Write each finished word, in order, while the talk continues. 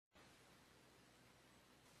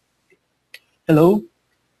Hello,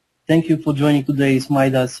 thank you for joining today's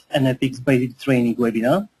midas NFX Basic Training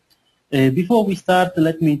Webinar. Before we start,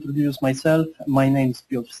 let me introduce myself. My name is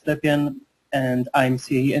Piotr Stepian and I'm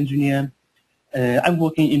CAE engineer. I'm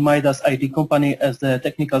working in midas IT company as the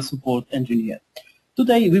technical support engineer.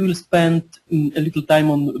 Today we will spend a little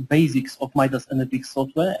time on the basics of midas NFX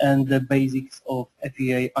software and the basics of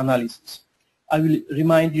FEA analysis. I will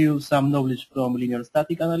remind you some knowledge from linear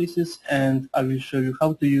static analysis, and I will show you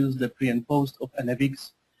how to use the pre and post of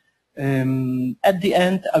NFX. At the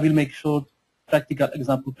end, I will make short practical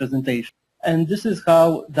example presentation. And this is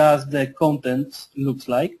how does the content looks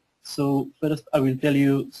like. So first I will tell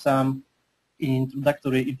you some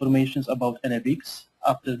introductory information about NFX.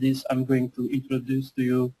 After this, I'm going to introduce to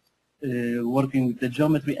you working with the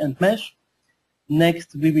geometry and mesh.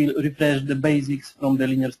 Next, we will refresh the basics from the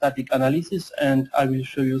linear static analysis, and I will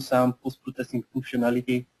show you some post-processing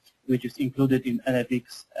functionality which is included in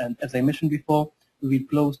NFX. And as I mentioned before, we will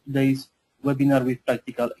close today's webinar with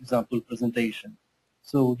practical example presentation.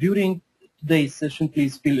 So during today's session,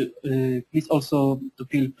 please also to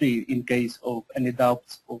feel free in case of any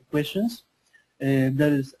doubts or questions.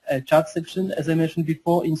 There is a chat section, as I mentioned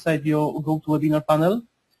before, inside your GoToWebinar panel,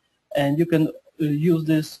 and you can use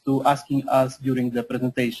this to asking us during the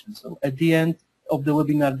presentation. So at the end of the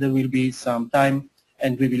webinar, there will be some time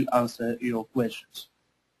and we will answer your questions.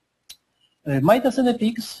 midas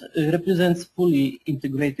NFX represents fully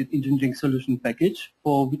integrated engineering solution package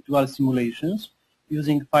for virtual simulations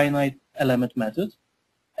using finite element method,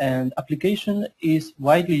 and application is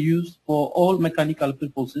widely used for all mechanical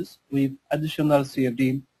purposes with additional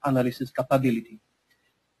CFD analysis capability.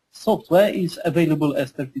 Software is available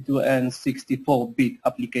as 32 and 64-bit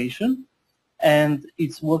application, and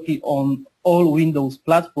it's working on all Windows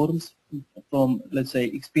platforms from, let's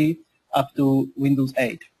say, XP up to Windows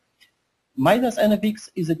 8. midas NFX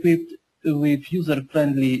is equipped with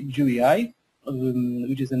user-friendly GUI,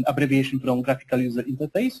 which is an abbreviation from Graphical User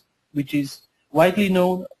Interface, which is widely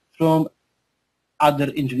known from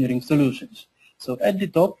other engineering solutions. So at the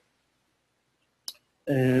top,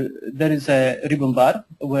 there is a ribbon bar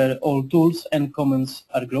where all tools and commands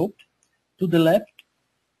are grouped. To the left,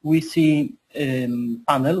 we see a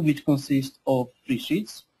panel which consists of 3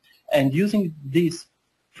 sheets, and using these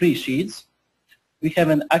 3 sheets, we have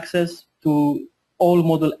an access to all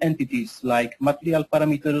model entities like material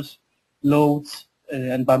parameters, loads,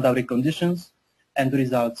 and boundary conditions, and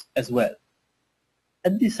results as well.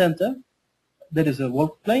 At the center, there is a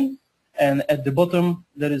work plane, and at the bottom,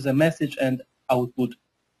 there is a message and output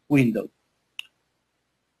window.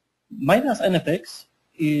 midas NFX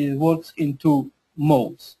works in 2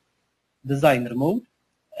 modes, designer mode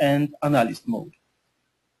and analyst mode.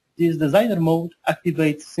 This designer mode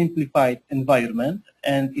activates simplified environment,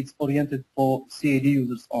 and it's oriented for CAD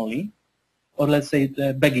users only, or let's say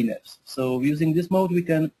the beginners. So using this mode, we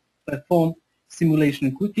can perform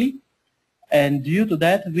simulation quickly, and due to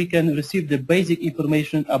that, we can receive the basic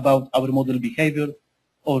information about our model behavior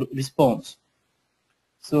or response.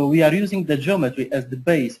 So we are using the geometry as the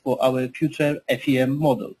base for our future FEM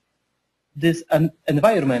model. This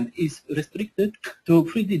environment is restricted to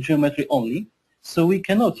 3D geometry only, so we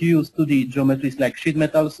cannot use 2D geometries like sheet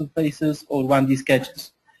metal surfaces or 1D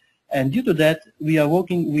sketches. And due to that, we are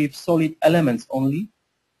working with solid elements only,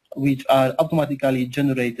 which are automatically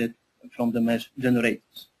generated from the mesh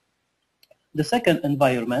generators. The second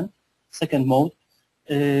environment, second mode,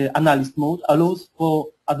 analyst mode, allows for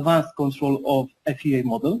advanced control of FEA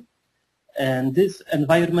model, and this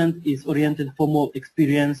environment is oriented for more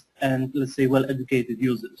experienced and, let's say, well-educated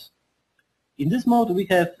users. In this mode, we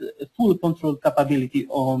have full control capability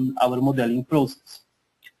on our modeling process.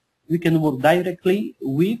 We can work directly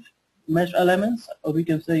with mesh elements, or we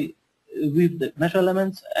can say with the mesh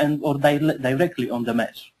elements and or directly on the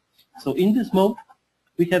mesh. So in this mode,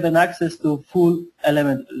 we have an access to full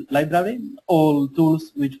element library. All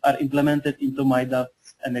tools which are implemented into midas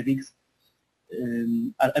NFX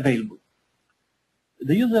are available.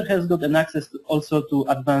 The user has got an access also to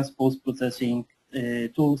advanced post-processing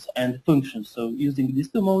tools and functions. So using these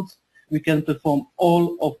 2 modes, we can perform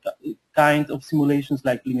all of the kinds of simulations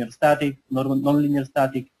like linear static, non-linear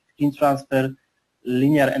static, heat transfer,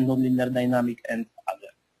 linear and non-linear dynamic, and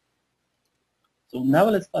other. So now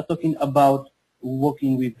let's start talking about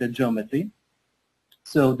working with the geometry.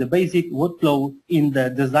 So the basic workflow in the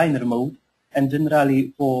designer mode and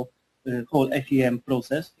generally for the whole FEM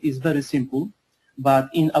process is very simple, but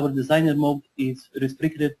in our designer mode it's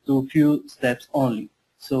restricted to few steps only.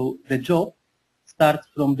 So the job starts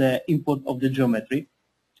from the import of the geometry,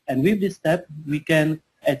 and with this step we can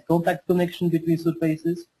add contact connection between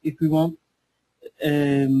surfaces if we want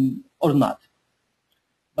or not.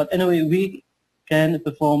 But anyway, we can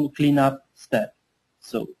perform cleanup step.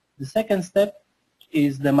 So the second step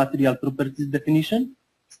is the material properties definition.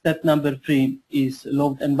 Step number 3 is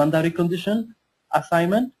load and boundary condition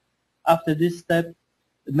assignment. After this step,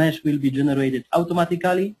 the mesh will be generated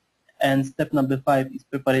automatically, and step number 5 is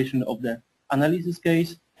preparation of the analysis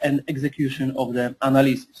case and execution of the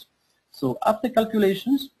analysis. So after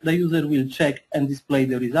calculations, the user will check and display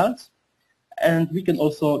the results, and we can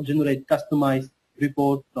also generate customized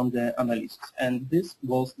report from the analysis. And this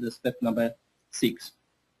was the step number 6.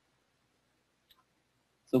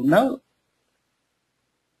 So now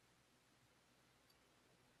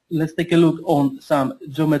let's take a look on some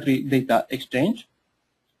geometry data exchange.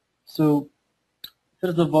 So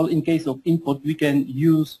first of all, in case of import, we can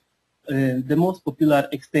use the most popular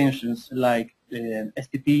extensions like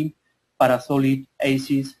STP, Parasolid,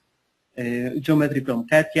 ACES, geometry from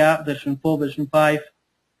CATIA, version 4, version 5,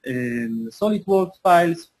 SolidWorks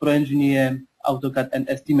files, ProEngineer, AutoCAD, and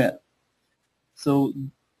STML. So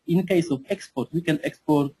in case of export, we can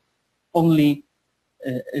export only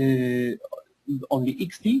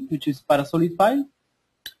XT, which is Parasolid file,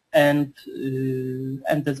 and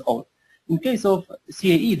that's all. In case of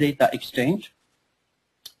CAE data exchange,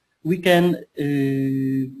 we can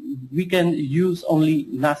use only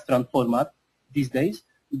Nastran format these days,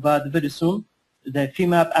 but very soon the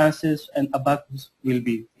FEMAP, ANSYS, and Abacus will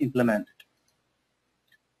be implemented.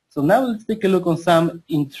 So now let's take a look on some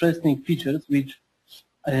interesting features which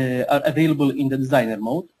are available in the designer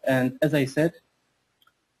mode. And as I said,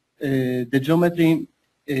 the geometry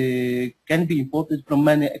can be imported from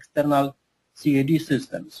many external CAD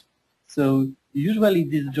systems. So usually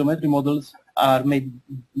these geometry models are made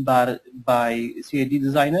by CAD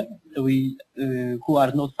designer who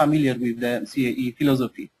are not familiar with the CAE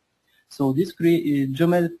philosophy. So these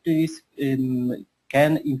geometries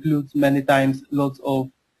can include many times lots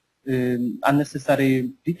of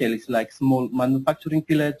unnecessary details like small manufacturing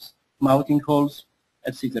fillets, mounting holes,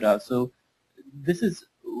 etc. So this is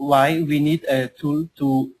why we need a tool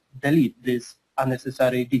to delete this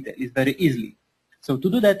unnecessary detail. It's very easily. So to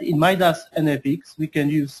do that in midas NFX, we can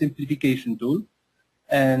use simplification tool,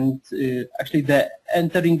 and actually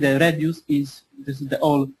entering the radius is the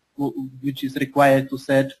all which is required to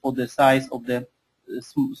set for the size of the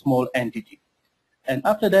small entity. And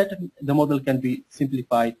after that, the model can be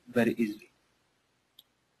simplified very easily.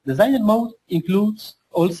 Designer mode includes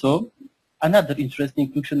also another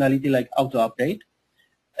interesting functionality like auto update,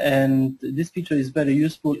 and this feature is very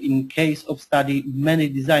useful in case of study many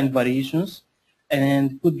design variations,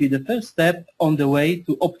 and could be the first step on the way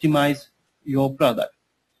to optimize your product.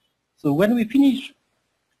 So when we finish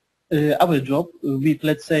our job with,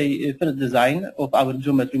 let's say, first design of our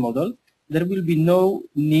geometry model, there will be no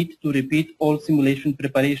need to repeat all simulation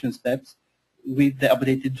preparation steps with the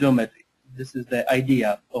updated geometry. This is the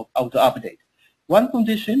idea of auto update. One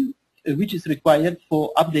condition which is required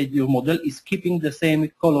for update your model is keeping the same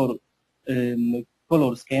color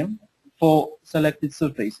scheme for selected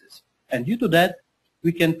surfaces. And due to that,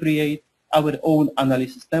 we can create our own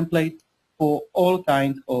analysis template for all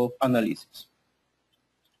kinds of analysis.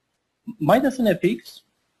 midas NFX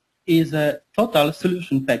is a total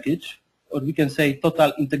solution package, or we can say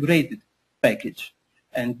total integrated package.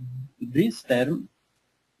 And this term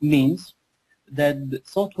means that the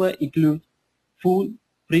software includes full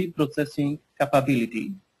pre-processing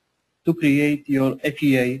capability to create your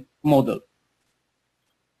FEA model.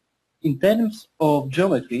 In terms of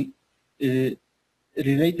geometry,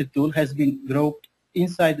 related tool has been grouped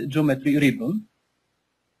inside the geometry ribbon,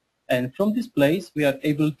 and from this place we are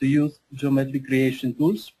able to use geometry creation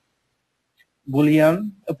tools,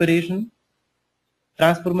 Boolean operation,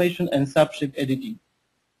 transformation, and subshape editing.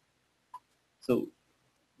 So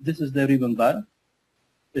this is the ribbon bar.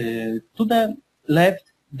 To the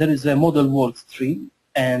left there is a model works tree,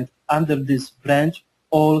 and under this branch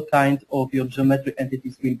all kinds of your geometry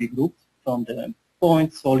entities will be grouped from the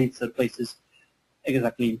points, solid surfaces,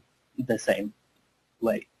 exactly the same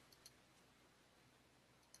way.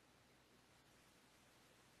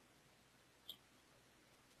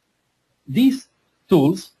 These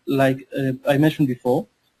tools, like I mentioned before,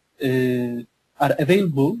 are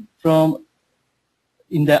available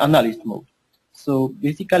in the analyst mode. So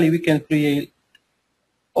basically we can create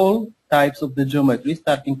all types of the geometry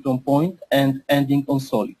starting from point and ending on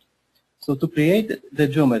solid. So to create the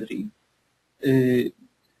geometry,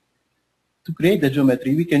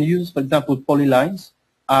 we can use, for example, polylines,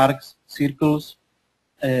 arcs, circles.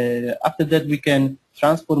 After that, we can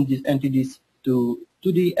transform these entities to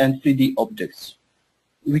 2D and 3D objects.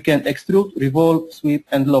 We can extrude, revolve, sweep,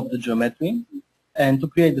 and lob the geometry. And to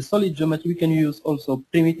create the solid geometry, we can use also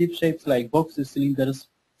primitive shapes like boxes, cylinders,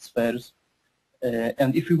 spheres.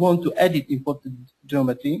 And if we want to edit imported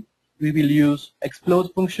geometry, we will use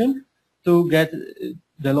explode function to get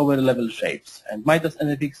the lower level shapes. And midas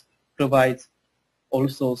NFX provides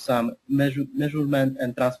also some measurement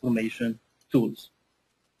and transformation tools.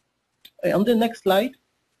 On the next slide,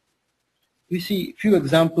 we see a few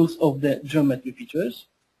examples of the geometry features.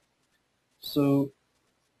 So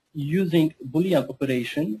using Boolean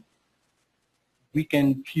operation, we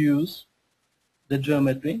can fuse the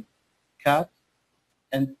geometry, cut,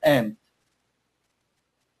 and end.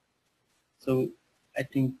 So I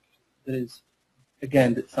think there is,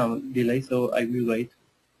 again, some delay, so I will wait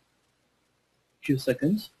a few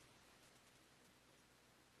seconds.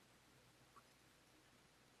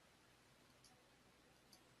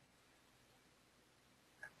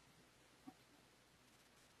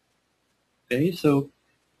 Okay, so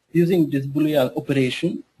using this Boolean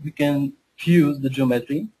operation, we can fuse the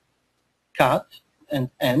geometry, cut, and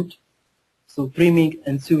end. So trimming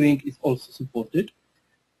and sewing is also supported.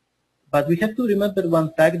 But we have to remember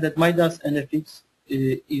one fact, that midas NFX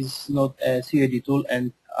is not a CAD tool,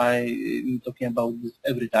 and I'm talking about this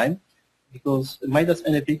every time, because midas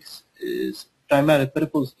NFX's primary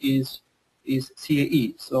purpose is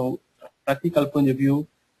CAE. So practical point of view,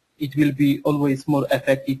 it will be always more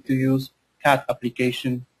effective to use CAD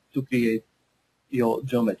application to create your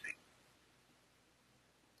geometry.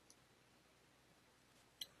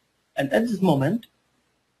 And at this moment,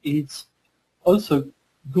 it's also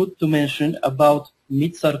good to mention about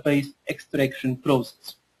mid-surface extraction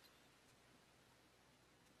process.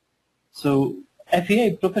 So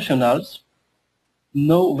FEA professionals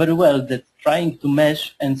know very well that trying to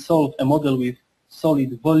mesh and solve a model with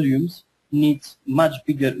solid volumes needs much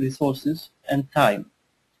bigger resources and time.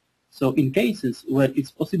 So in cases where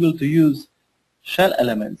it's possible to use shell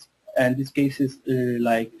elements, and these cases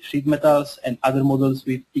like sheet metals and other models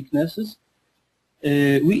with thicknesses,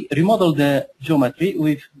 we remodel the geometry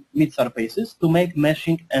with mid-surfaces to make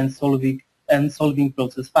meshing and solving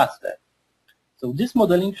process faster. So this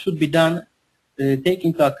modeling should be done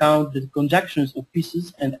taking into account the conjunctions of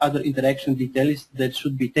pieces and other interaction details that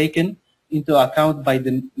should be taken into account by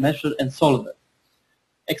the mesher and solver.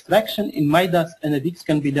 Extraction in midas NFX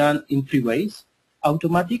can be done in three ways: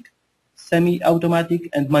 automatic, semi-automatic,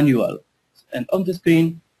 and manual. And on the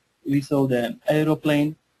screen, we saw the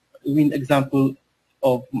aeroplane wind example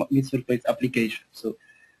of mid-surface application. So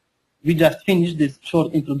we just finished this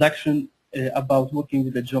short introduction about working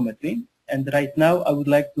with the geometry, and right now I would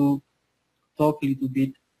like to talk a little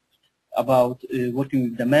bit about working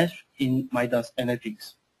with the mesh in midas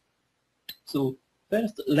NFX. So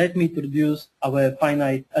first, let me introduce our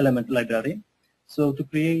finite element library. So to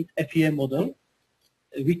create a FEA model,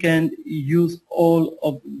 we can use all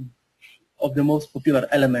of the most popular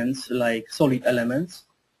elements, like solid elements,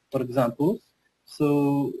 for example.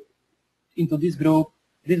 So into this group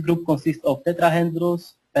consists of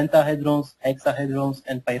tetrahedrons, pentahedrons, hexahedrons,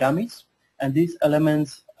 and pyramids. And these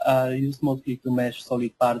elements are used mostly to mesh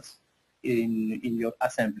solid parts in your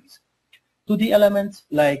assemblies. 2D elements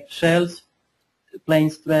like shells, plane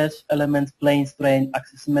stress elements, plane strain,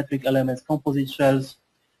 axisymmetric elements, composite shells.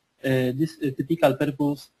 This typical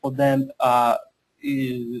purpose for them are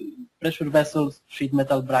pressure vessels, sheet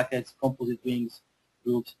metal brackets, composite wings,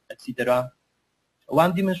 roofs, etc.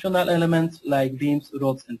 One-dimensional elements like beams,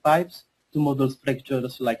 rods, and pipes to model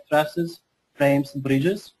structures like trusses, frames,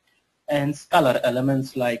 bridges, and scalar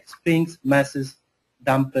elements like springs, masses,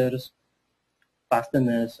 dampers,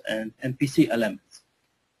 fasteners, and MPC elements.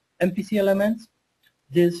 MPC elements,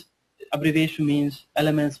 this abbreviation means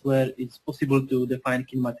elements where it's possible to define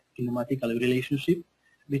kinematical relationship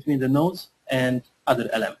between the nodes and other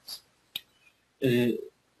elements.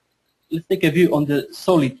 Let's take a view on the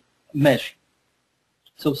solid meshing.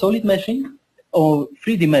 So solid meshing or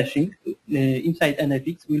 3D meshing inside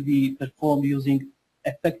NFX will be performed using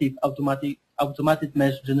effective automated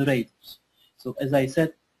mesh generators. So as I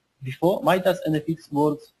said before, midas NFX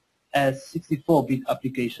works as 64-bit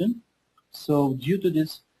application. So due to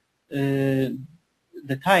this,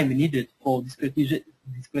 the time needed for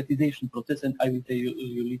discretization process, and I will tell you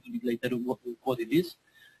a little bit later what it is,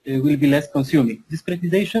 will be less consuming.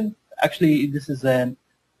 Discretization, actually, this is a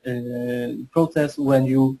process when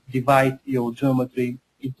you divide your geometry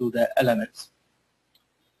into the elements.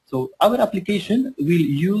 So our application will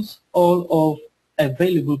use all of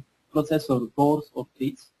available processor cores or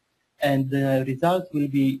threads, and the result will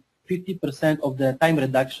be 50% of the time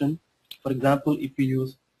reduction. For example, if we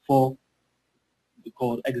use 4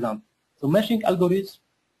 core example. So meshing algorithms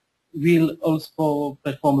will also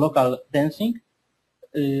perform local densing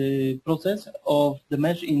process of the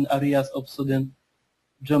mesh in areas of sudden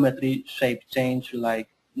geometry shape change like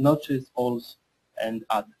notches, holes, and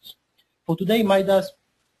others. For today, midas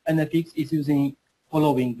NFX is using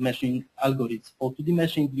following meshing algorithms. For 2D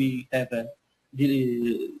meshing, we have a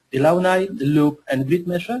Delaunay, loop, and grid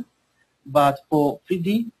mesher, but for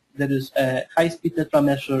 3D, there is a high-speed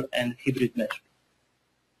tetramesher and hybrid mesher.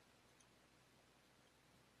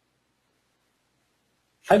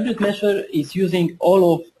 Hybrid mesher is using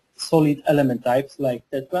all of solid element types like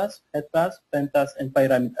tetras, hetras, pentas, and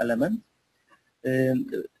pyramid elements,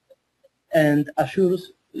 and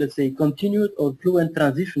assures, let's say, continued or fluent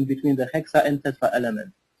transition between the hexa and tetra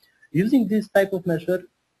element. Using this type of measure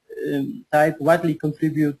type widely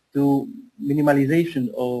contribute to minimalization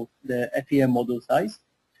of the FEA model size.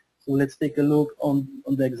 So let's take a look on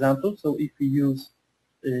the example. So if we use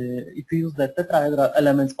the tetrahedral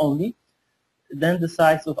elements only, then the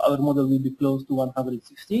size of our model will be close to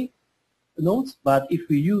 160 nodes. But if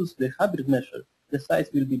we use the hybrid measure, the size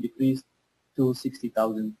will be decreased to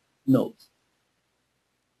 60,000 nodes.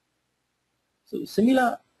 So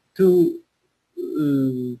similar to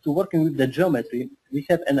working with the geometry, we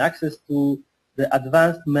have an access to the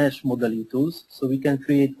advanced mesh modeling tools, so we can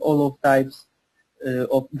create all of types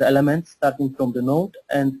of the elements starting from the node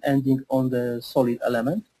and ending on the solid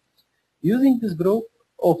element. Using this group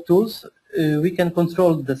of tools, we can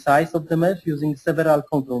control the size of the mesh using several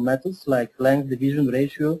control methods like length, division,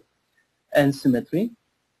 ratio, and symmetry.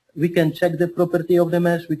 We can check the property of the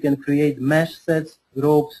mesh, we can create mesh sets,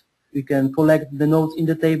 groups, we can collect the nodes in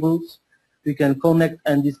the tables, we can connect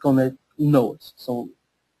and disconnect nodes. So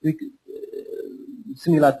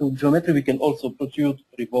similar to geometry, we can also protrude,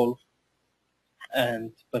 revolve,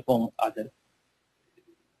 and perform other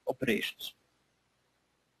operations.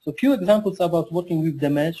 So a few examples about working with the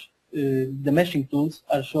mesh. The meshing tools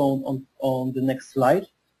are shown on the next slide.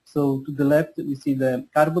 So to the left, we see the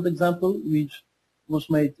cardboard example, which was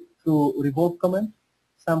made through revolve command,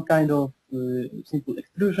 some kind of simple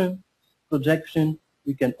extrusion, projection.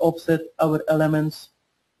 We can offset our elements,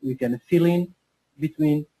 we can fill in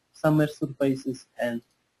between some mesh surfaces and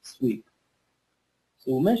sweep.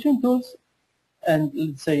 So meshing tools, and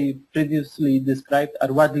let's say previously described,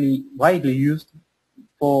 are widely used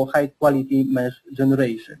for high quality mesh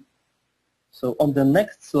generation. So on the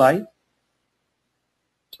next slide,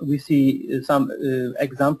 we see some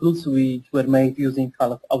examples which were made using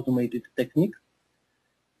half automated technique.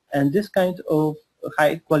 And this kind of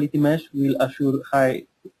high quality mesh will assure high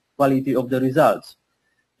quality of the results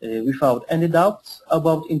without any doubts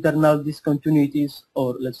about internal discontinuities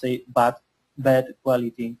or, let's say, bad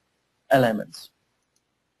quality elements.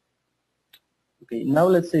 Okay, now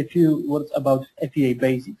let's say a few words about FEA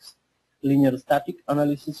basics, linear static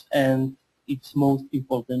analysis, and its most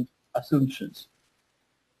important assumptions.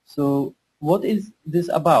 So what is this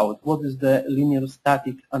about? What is the linear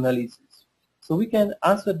static analysis? So we can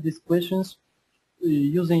answer these questions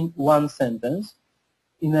using one sentence.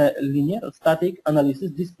 In a linear static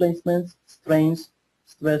analysis, displacements, strains,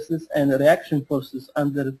 stresses, and reaction forces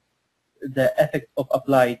under the effect of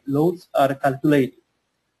applied loads are calculated.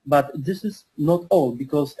 But this is not all,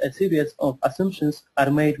 because a series of assumptions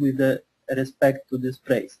are made with respect to this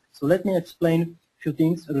phrase. So let me explain a few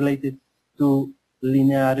things related to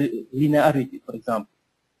linearity, for example.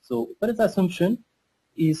 So first assumption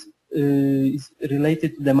is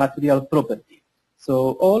related to the material property.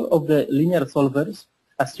 So all of the linear solvers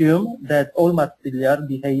assume that all material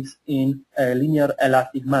behaves in a linear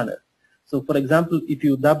elastic manner. So for example, if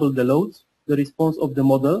you double the loads, the response of the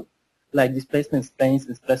model, like displacement, strains,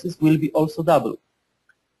 and stresses, will be also double.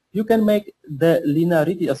 You can make the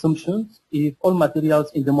linearity assumptions if all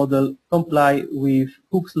materials in the model comply with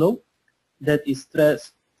Hooke's law, that is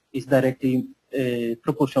stress is directly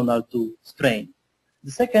proportional to strain.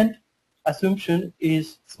 The second assumption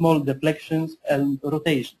is small deflections and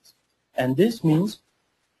rotations. And this means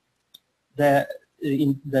that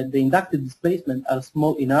the inducted displacement are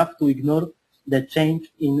small enough to ignore the change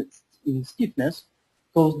in stiffness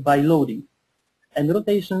caused by loading. And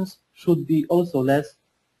rotations should be also less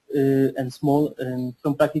and small, and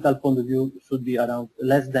from practical point of view should be around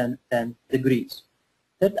less than 10 degrees.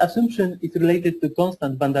 That assumption is related to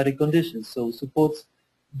constant boundary conditions, so supports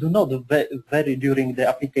do not vary during the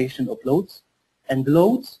application of loads, and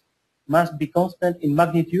loads must be constant in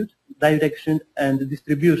magnitude, direction, and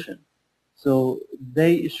distribution. So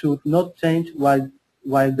they should not change while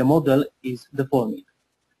the model is deforming.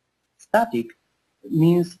 Static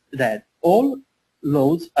means that all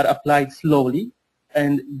loads are applied slowly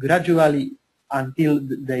and gradually until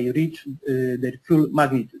they reach their full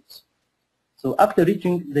magnitudes. So after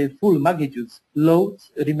reaching the full magnitudes,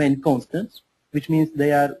 loads remain constant, which means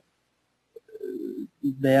they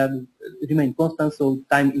remain constant, so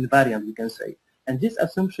time invariant, we can say. And this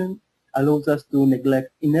assumption allows us to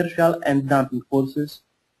neglect inertial and damping forces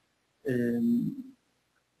in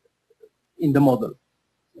the model,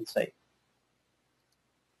 let's say.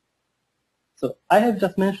 So I have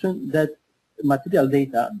just mentioned that material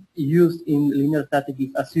data used in linear statics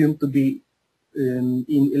is assumed to be in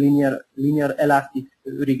linear elastic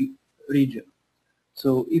region.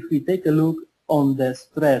 So if we take a look on the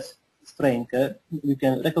stress strain curve, we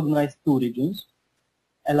can recognize two regions,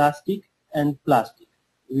 elastic and plastic,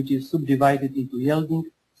 which is subdivided into yielding,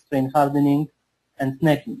 strain hardening, and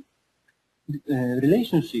necking.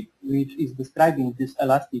 Relationship which is describing this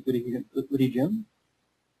elastic region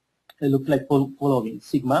looks like following.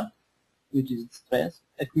 Sigma, which is stress,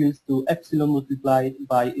 equals to epsilon multiplied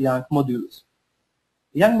by Young modulus.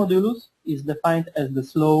 Young modulus is defined as the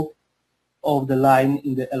slope of the line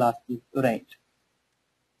in the elastic range.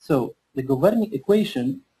 So the governing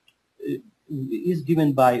equation is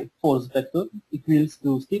given by force vector equals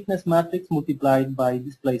to stiffness matrix multiplied by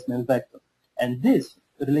displacement vector. And this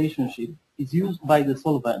relationship is used by the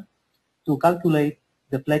solver to calculate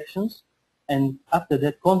deflections and after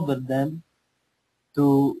that convert them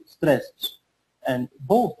to stresses. And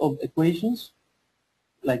both of equations,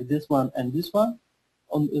 like this one and this one,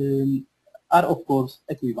 are of course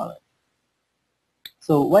equivalent.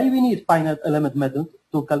 So why we need finite element method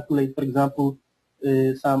to calculate, for example,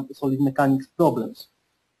 some solid mechanics problems?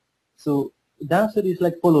 So the answer is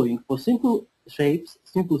like following. For simple shapes,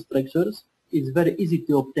 simple structures, it's very easy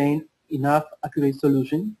to obtain enough accurate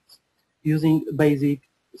solutions using basic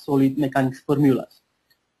solid mechanics formulas.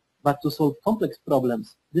 But to solve complex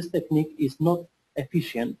problems, this technique is not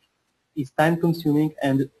efficient, it's time-consuming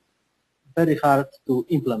and very hard to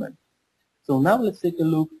implement. So now let's take a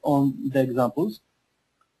look on the examples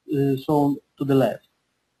shown to the left.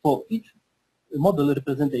 For each model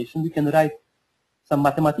representation, we can write some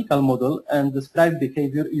mathematical model and describe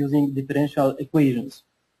behavior using differential equations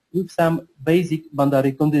with some basic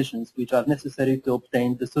boundary conditions which are necessary to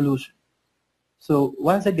obtain the solution. So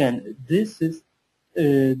once again, this is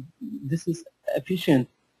efficient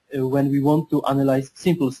when we want to analyze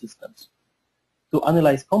simple systems. To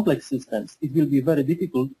analyze complex systems, it will be very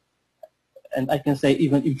difficult, and I can say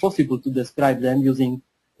even impossible to describe them using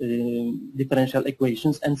differential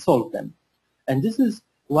equations and solve them. And this is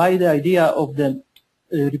why the idea of the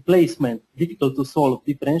replacement difficult to solve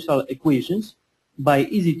differential equations by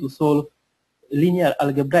easy to solve linear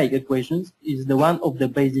algebraic equations is the one of the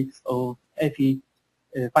basics of FE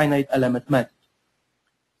finite element method.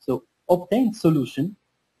 So obtained solution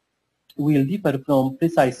will differ from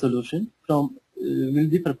precise solution from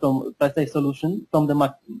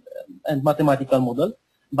the mathematical model,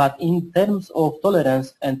 but in terms of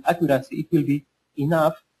tolerance and accuracy, it will be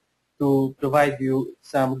enough to provide you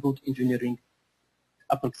some good engineering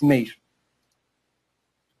approximation.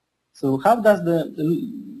 So how does the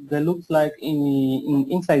looks like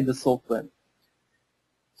inside the software?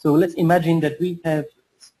 So let's imagine that we have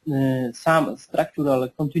some structural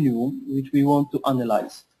continuum which we want to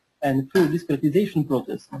analyze, and through discretization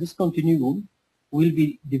process, this continuum will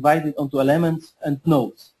be divided onto elements and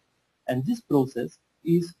nodes, and this process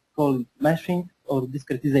is called meshing or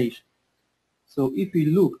discretization. So if we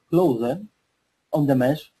look closer on the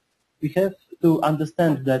mesh, we have to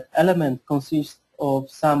understand that element consists of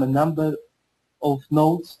some number of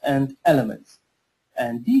nodes and elements,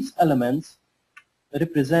 and these elements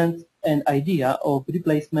represent an idea of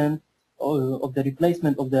replacement of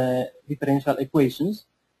the differential equations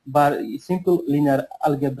by simple linear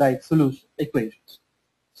algebraic solution equations.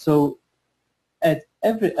 So at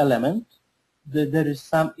every element there is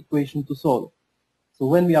some equation to solve. So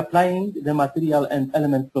when we are applying the material and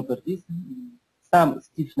element properties, some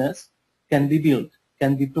stiffness can be built,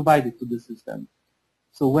 can be provided to the system.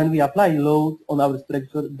 So when we apply load on our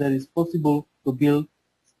structure, there is possible to build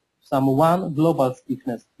some one global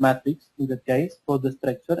stiffness matrix in that case for the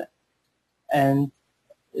structure, and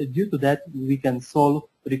due to that we can solve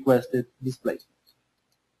requested displacement.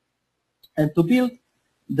 And to build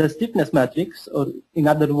the stiffness matrix, or in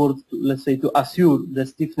other words, let's say to assure the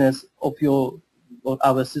stiffness of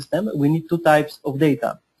our system, we need two types of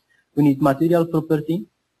data. We need material property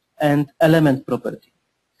and element property.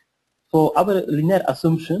 For our linear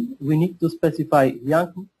assumption, we need to specify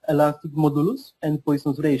Young elastic modulus and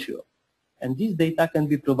Poisson's ratio. And this data can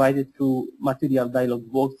be provided through material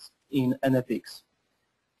dialog box in NFX.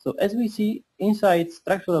 So as we see, inside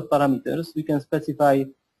structural parameters, we can specify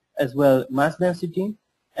as well mass density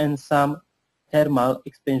and some thermal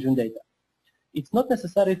expansion data. It's not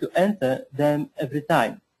necessary to enter them every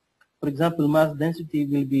time. For example, mass density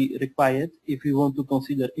will be required if we want to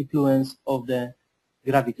consider influence of the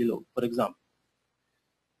gravity load, for example.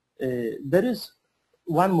 There is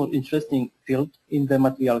one more interesting field in the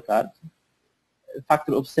material card,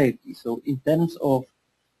 factor of safety. So in terms of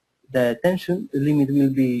the tension limit will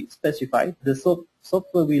be specified. The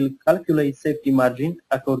software will calculate safety margin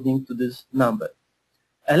according to this number.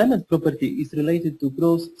 Element property is related to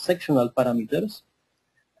cross-sectional parameters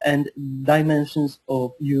and dimensions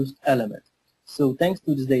of used element. So thanks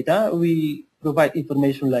to this data, we provide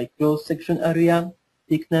information like cross-section area,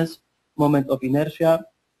 thickness, moment of inertia,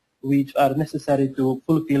 which are necessary to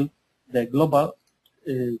fulfill the global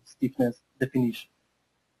stiffness definition.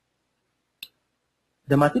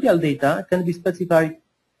 The material data can be specified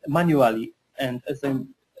manually, and as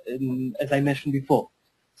I mentioned before.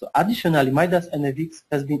 So additionally, Midas NFX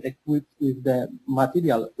has been equipped with the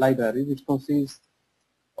material library, which consists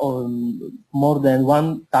of more than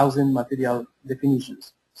 1,000 material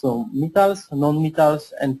definitions. So metals,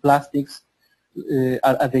 non-metals, and plastics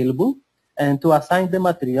are available. And to assign the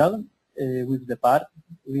material with the part,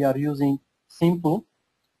 we are using simple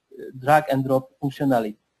drag and drop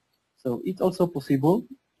functionality. So it's also possible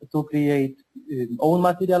to create own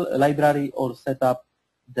material library or set up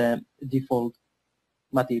the default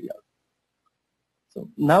material. So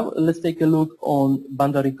now let's take a look on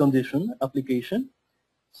boundary condition application.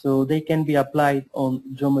 So they can be applied on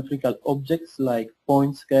geometrical objects like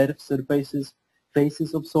points, curves, surfaces,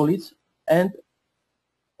 faces of solids, and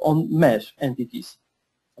on mesh entities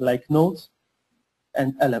like nodes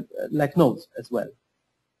and like nodes as well.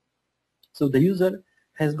 So the user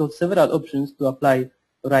has got several options to apply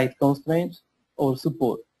right constraints or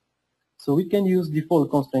support. So we can use default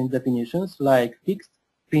constraint definitions like fixed,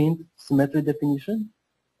 pinned, symmetry definition,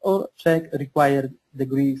 or check required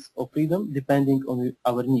degrees of freedom depending on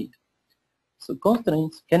our need. So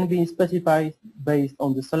constraints can be specified based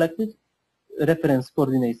on the selected reference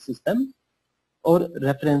coordinate system or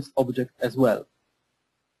reference object as well.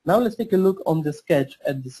 Now let's take a look on the sketch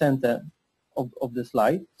at the center of the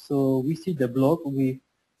slide. So we see the block with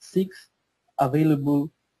 6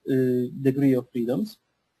 available degree of freedoms.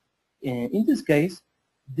 In this case,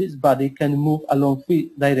 this body can move along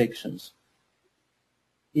 3 directions,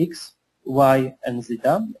 x, y, and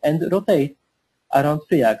zeta, and rotate around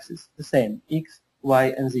 3 axes, the same, x,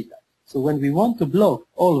 y, and zeta. So when we want to block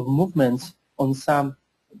all movements on some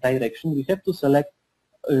direction, we have to select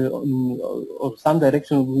or some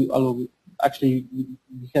direction. We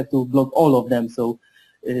have to block all of them. So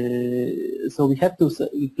we have to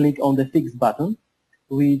click on the fixed button,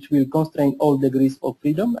 which will constrain all degrees of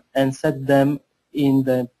freedom and set them in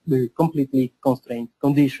the completely constrained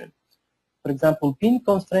condition. For example, pin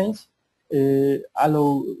constraints only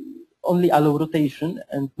allow rotation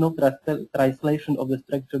and no translation of the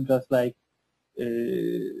structure, just like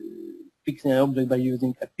fixing an object by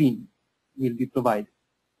using a pin will be provided.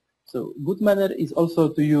 So good manner is also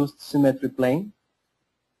to use symmetry plane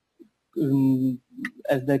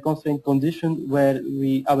as the constraint condition where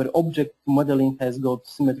our object modeling has got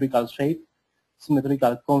symmetrical shape,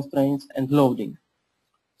 symmetrical constraints, and loading.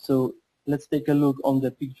 So let's take a look on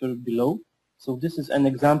the picture below. So this is an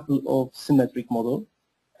example of symmetric model,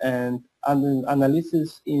 and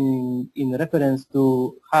analysis in reference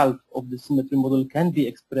to half of the symmetry model can be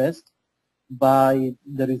expressed by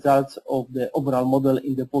the results of the overall model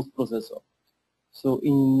in the post-processor. So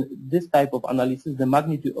in this type of analysis, the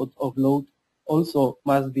magnitude of load also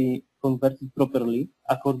must be converted properly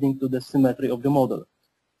according to the symmetry of the model.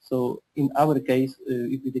 So in our case,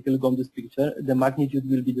 if we take a look on this picture, the magnitude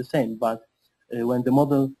will be the same, but when the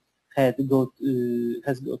model has got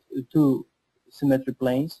 2 symmetry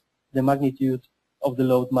planes, the magnitude of the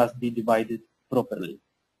load must be divided properly.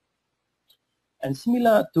 And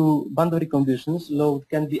similar to boundary conditions, load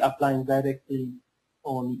can be applied directly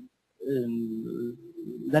on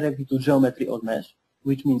directly to geometry or mesh,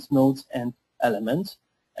 which means nodes and elements.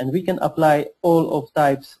 And we can apply all of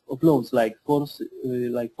types of loads like forces,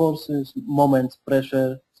 moments,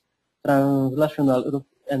 pressure, translational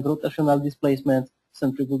and rotational displacement,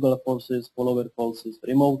 centrifugal forces, follower forces,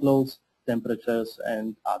 remote loads, temperatures,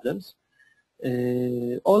 and others.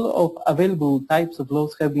 All of available types of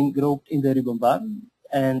loads have been grouped in the ribbon bar,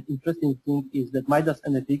 and interesting thing is that Midas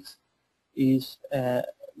NFX is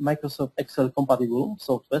Microsoft Excel compatible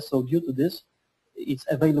software, so due to this it's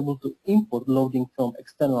available to import loading from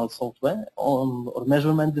external software or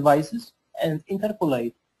measurement devices and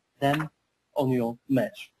interpolate them on your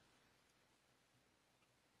mesh.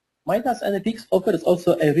 Midas NFX offers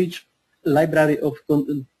also a rich library of,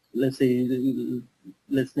 let's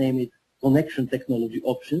name it connection technology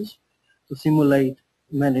options to simulate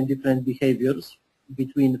many different behaviors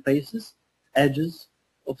between faces, edges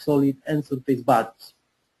of solid and surface bodies.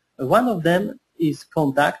 One of them is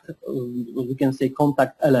contact, we can say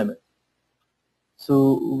contact element.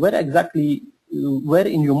 So where exactly, where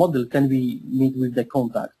in your model can we meet with the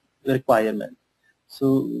contact requirement?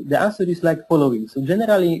 So the answer is like following. So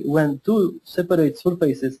generally when two separate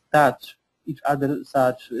surfaces touch each other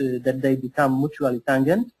such that they become mutually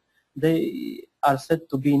tangent, they are said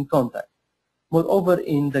to be in contact. Moreover,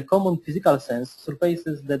 in the common physical sense,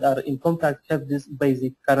 surfaces that are in contact have this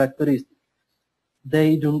basic characteristic.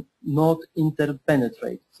 They do not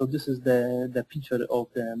interpenetrate. So this is the feature of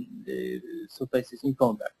the surfaces in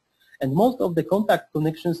contact. And most of the contact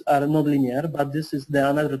connections are nonlinear, but this is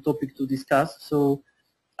another topic to discuss. So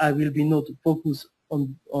I will be not focused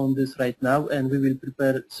on this right now, and we will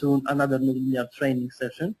prepare soon another nonlinear training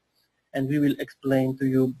session, and we will explain to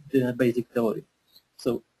you the basic theory.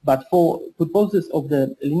 So, but for purposes of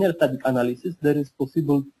the linear static analysis, there is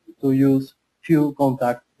possible to use few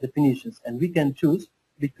contact definitions, and we can choose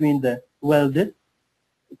between the welded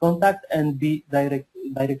contact and the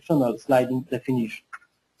directional sliding definition.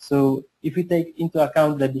 So if we take into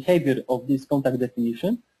account the behavior of this contact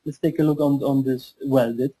definition, let's take a look on this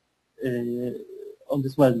welded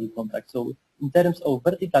contact. So in terms of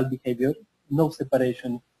vertical behavior, no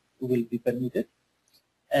separation will be permitted,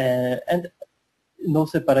 and no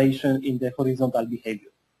separation in the horizontal behavior.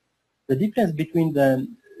 The difference between the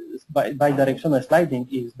bidirectional sliding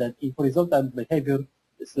is that in horizontal behavior,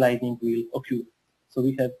 the sliding will occur. So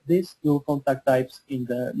we have these two contact types in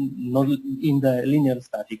the linear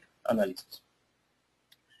static analysis.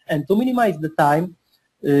 And to minimize the time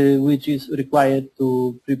which is required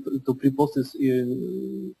to preprocess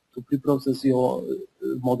your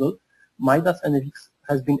model, Midas NFX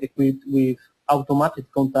has been equipped with automatic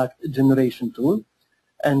contact generation tool,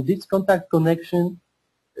 and this contact connections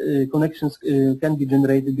can be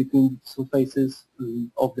generated between surfaces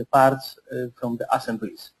of the parts from the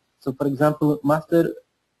assemblies. So for example, master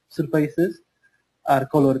surfaces are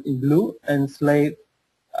colored in blue and slave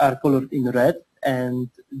are colored in red, and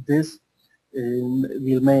this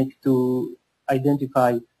will make to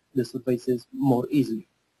identify the surfaces more easily.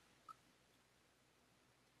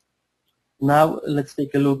 Now let's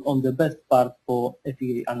take a look on the best part for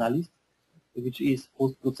FEA analyst, which is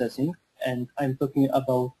post-processing, and I'm talking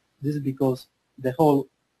about this because the whole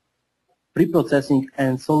pre-processing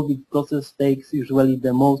and solving process takes usually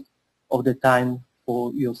the most of the time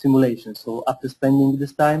for your simulation. So after spending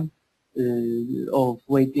this time of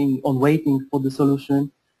waiting for the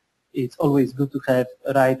solution, it's always good to have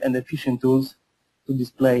right and efficient tools to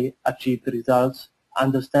display achieved results,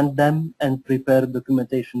 understand them, and prepare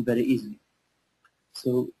documentation very easily.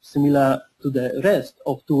 So similar to the rest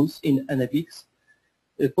of tools in NFX,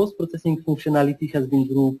 post-processing functionality has been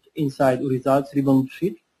grouped inside results ribbon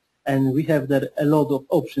sheet, and we have there a lot of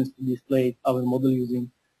options to display our model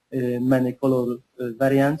using many color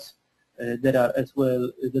variants. There are as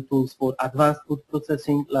well the tools for advanced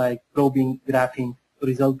post-processing like probing, graphing,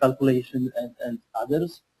 result calculation, and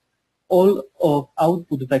others. All of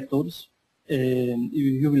output vectors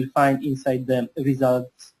you will find inside the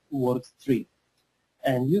results works tree.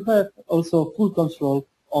 And you have also full control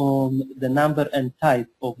on the number and type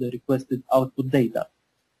of the requested output data.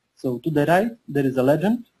 So to the right, there is a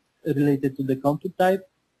legend related to the contour type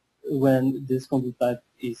when this contour type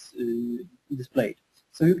is displayed.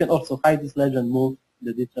 So you can also hide this legend, move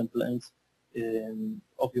the different planes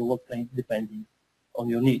of your work plane depending on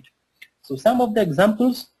your need. So some of the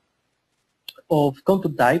examples of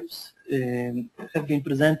contour types have been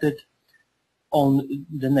presented on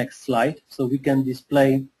the next slide. So we can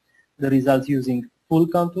display the results using full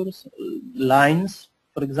contours, lines,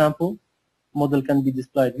 for example. Model can be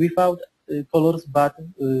displayed without colors, but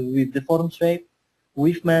with deformed shape,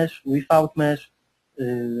 with mesh, without mesh,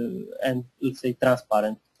 and let's say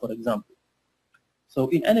transparent, for example. So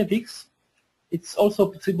in NFX, it's also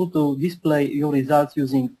possible to display your results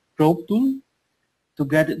using probe tool to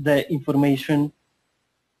get the information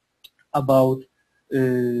about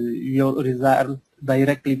your result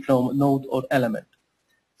directly from node or element.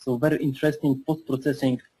 So very interesting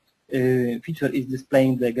post-processing feature is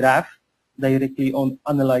displaying the graph directly on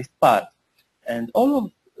analyzed part. And all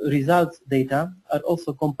of results data are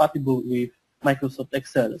also compatible with Microsoft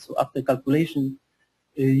Excel. So after calculation,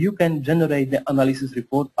 you can generate the analysis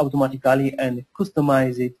report automatically and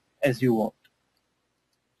customize it as you want.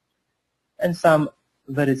 And some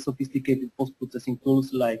very sophisticated post-processing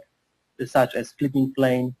tools like such as flipping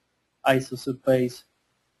plane, isosurface,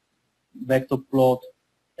 vector plot,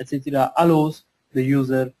 etc. allows the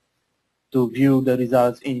user to view the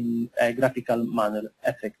results in a graphical manner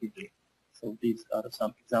effectively. So these are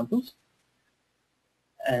some examples.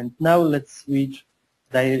 And now let's switch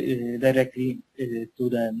directly to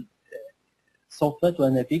the software, to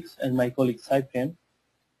NFX, and my colleague Cyprian,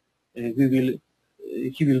 he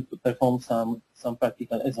will perform some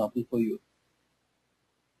practical example for you.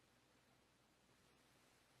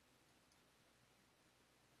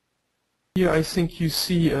 Here I think you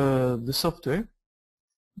see the software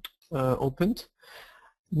opened.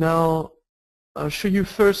 Now I'll show you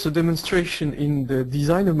first a demonstration in the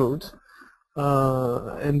designer mode,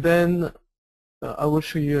 and then I will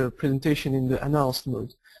show you a presentation in the analyst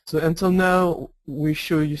mode. So until now we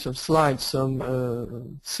show you some slides,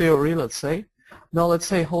 some theory, let's say. Now let's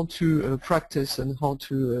say how to practice and how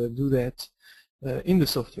to do that in the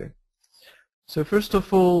software. So first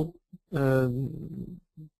of all,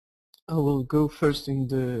 I will go first in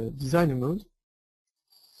the designer mode.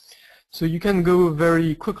 So you can go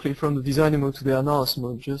very quickly from the designer mode to the analyst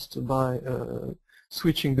mode just by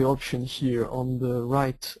switching the option here on the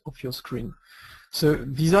right of your screen. So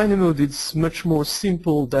designer mode is much more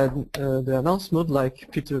simple than the analyst mode,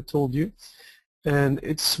 like Peter told you, and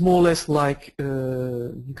it's more or less like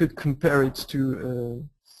you could compare it to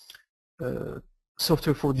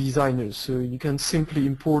software for designers. So you can simply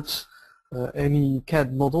import any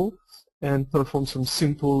CAD model and perform some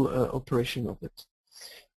simple operation of it.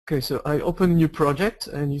 Okay, so I open a new project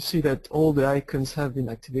and you see that all the icons have been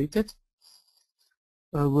activated.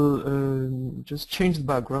 I will just change the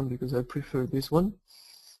background because I prefer this one.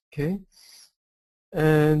 Okay,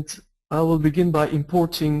 and I will begin by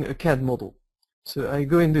importing a CAD model. So I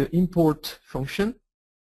go in the import function.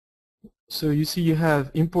 So you see you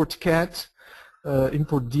have import CAD,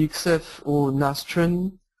 import DXF or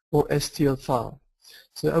Nastran or STL file.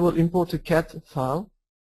 So I will import a CAD file.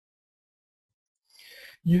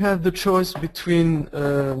 You have the choice between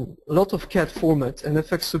a lot of CAD formats.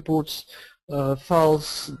 NFX supports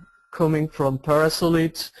files coming from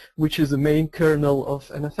Parasolid, which is the main kernel of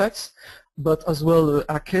NFX, but as well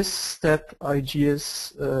ACES, STEP,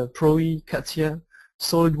 IGS, ProE, CATIA,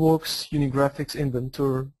 SolidWorks, Unigraphics,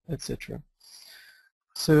 Inventor, etc.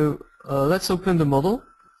 So let's open the model.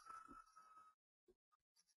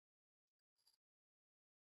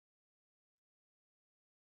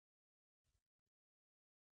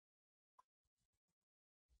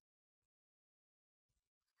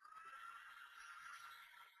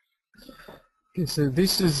 Okay, so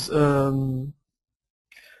this is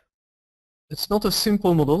it's not a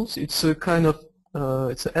simple model. It's a kind of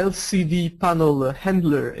it's a LCD panel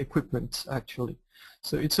handler equipment actually.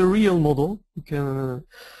 So it's a real model. You can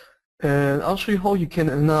and I'll show you how you can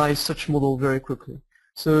analyze such model very quickly.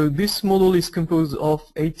 So this model is composed of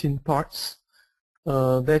 18 parts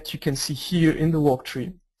that you can see here in the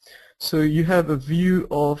walkthrough. So you have a view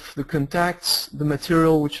of the contacts, the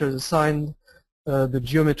material which are assigned, the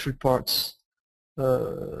geometry parts.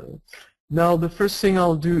 Now the first thing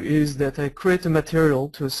I'll do is that I create a material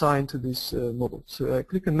to assign to this model. So I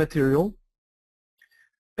click on material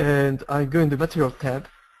and I go in the material tab.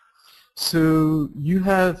 So you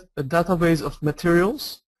have a database of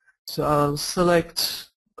materials. So I'll select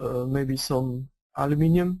maybe some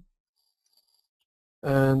aluminium,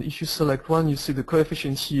 and if you select one, you see the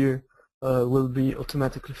coefficient here will be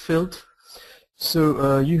automatically filled.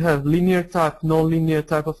 So you have linear type, non-linear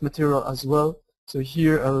type of material as well. So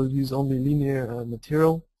here I will use only linear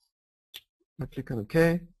material. I click on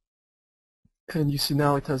OK, and you see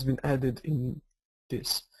now it has been added in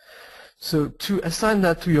this. So to assign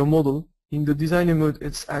that to your model, in the designer mode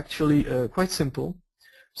it's actually quite simple.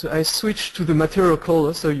 So I switch to the material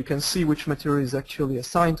color so you can see which material is actually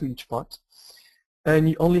assigned to each part. And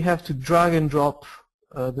you only have to drag and drop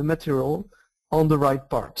the material on the right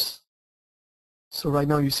parts. So right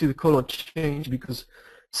now you see the color change because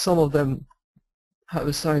some of them have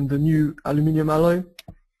assigned the new aluminum alloy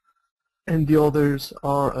and the others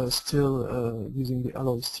are still using the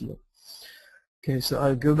alloy steel. Okay, so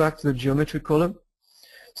I'll go back to the geometry column.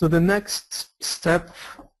 So the next step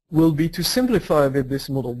will be to simplify a bit this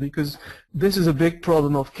model, because this is a big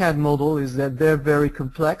problem of CAD model, is that they're very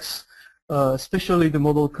complex, especially the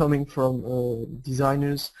model coming from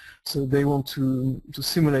designers. So they want to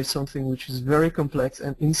simulate something which is very complex,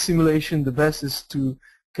 and in simulation the best is to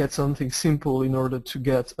get something simple in order to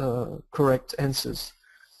get correct answers.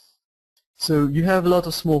 So you have a lot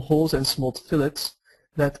of small holes and small fillets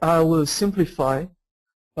that I will simplify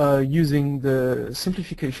using the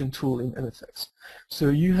simplification tool in NFX. So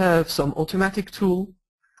you have some automatic tool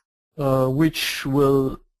which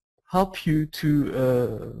will help you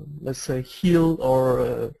to, let's say, heal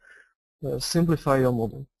or simplify your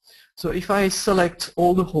model. So if I select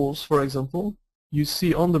all the holes, for example, you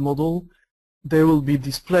see on the model they will be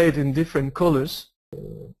displayed in different colors.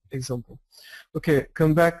 Example. Okay,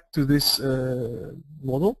 come back to this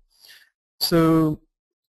model. So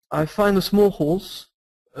I find the small holes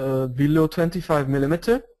below 25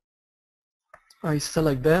 millimeter. I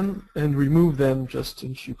select them and remove them just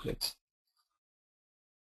in a few clicks.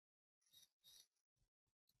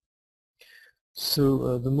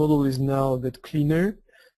 So the model is now a bit cleaner,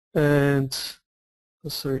 and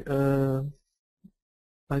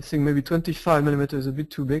I think maybe 25 millimeter is a bit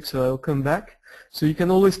too big, so I'll come back. So you can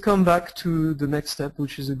always come back to the next step,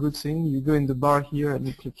 which is a good thing. You go in the bar here and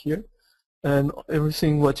you click here, and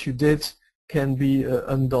everything what you did can be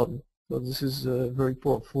undone. So this is a very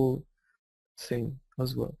powerful thing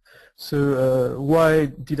as well. So why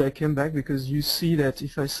did I come back? Because you see that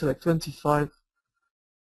if I select 25,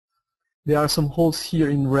 there are some holes here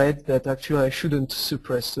in red that actually I shouldn't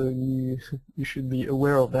suppress, so you should be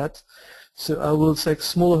aware of that. So I will select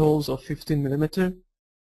smaller holes of 15 millimeter.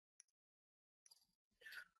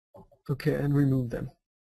 Okay, and remove them.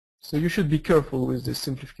 So you should be careful with this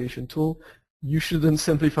simplification tool. You shouldn't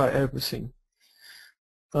simplify everything.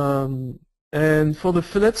 And for the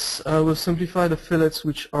fillets, I will simplify the fillets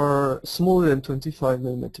which are smaller than 25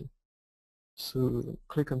 millimeter. So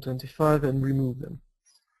click on 25 and remove them.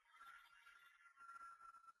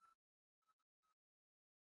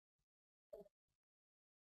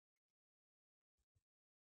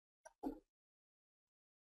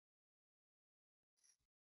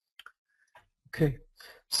 Okay,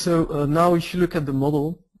 so now if you look at the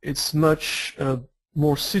model, it's much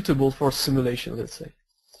more suitable for simulation, let's say.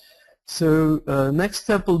 So next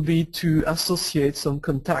step will be to associate some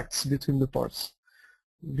contacts between the parts,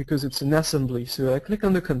 because it's an assembly. So I click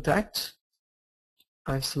on the contact,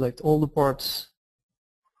 I select all the parts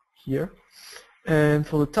here, and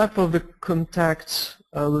for the type of the contact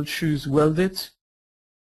I will choose welded.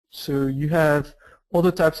 So you have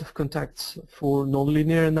other types of contacts for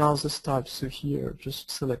nonlinear analysis types, so here just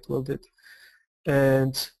select welded,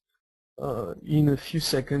 and in a few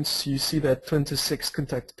seconds you see that 26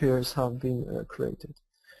 contact pairs have been created.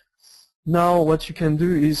 Now what you can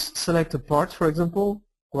do is select a part, for example,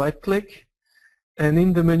 right click, and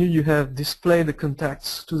in the menu you have display the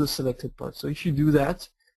contacts to the selected part. So if you do that,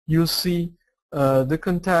 you'll see the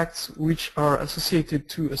contacts which are associated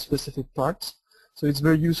to a specific part. So it's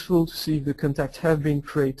very useful to see if the contacts have been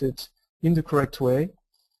created in the correct way.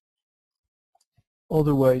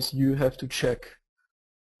 Otherwise you have to check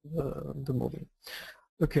the model.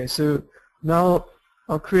 Okay, so now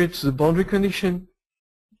I'll create the boundary condition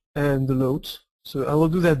and the load. So I will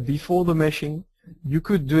do that before the meshing. You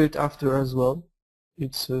could do it after as well.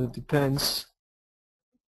 It depends.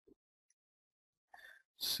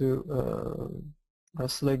 So I'll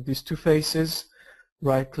select these two faces,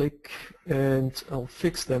 right click, and I'll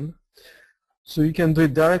fix them. So you can do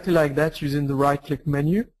it directly like that using the right click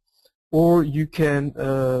menu, or you can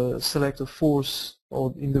select a force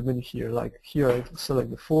or in the menu here. Like here I select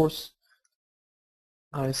the force,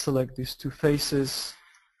 I select these two faces,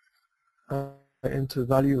 I enter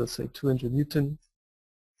value, let's say 200 Newton.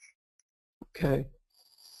 Okay,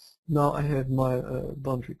 now I have my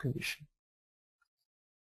boundary condition.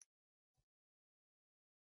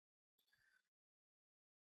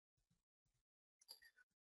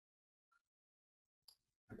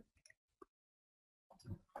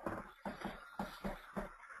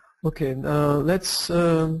 Okay, let's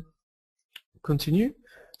continue.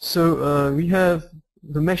 So we have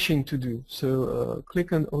the meshing to do. So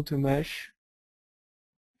click on Auto Mesh.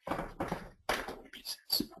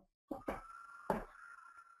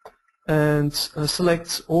 And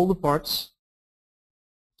select all the parts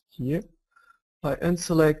here. I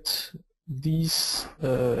unselect these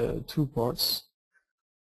two parts,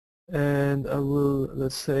 and I will,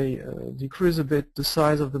 let's say, decrease a bit the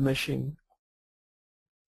size of the meshing.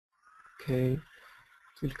 Okay,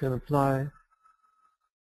 click on Apply.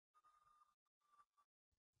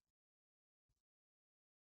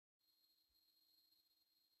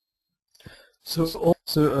 So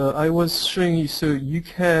I was showing you, so you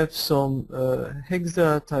have some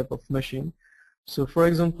hexa type of meshing. So for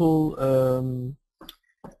example,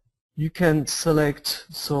 you can select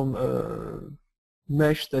some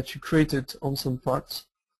mesh that you created on some parts.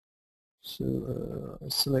 So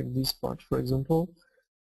select this part, for example,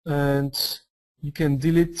 and you can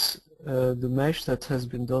delete the mesh that has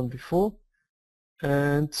been done before,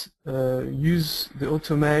 and use the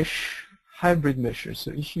Auto Mesh hybrid mesher.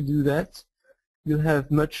 So if you do that, you'll have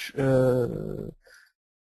much, so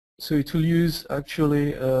it will use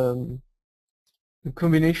actually a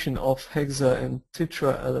combination of hexa and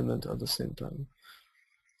tetra element at the same time.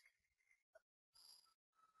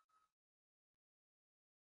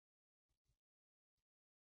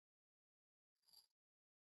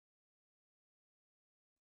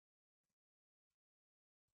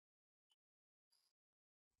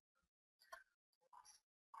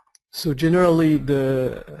 So generally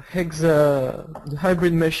the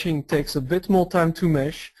hybrid meshing takes a bit more time to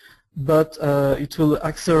mesh, but it will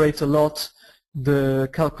accelerate a lot the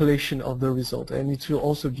calculation of the result, and it will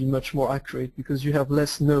also be much more accurate because you have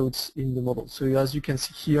less nodes in the model. So as you can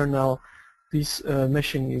see here now, this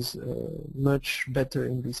meshing is much better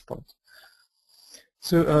in this part.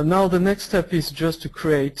 So now the next step is just to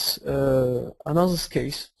create another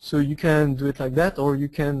case. So you can do it like that, or you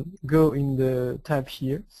can go in the tab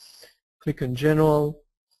here, click on General,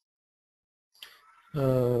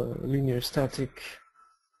 Linear Static.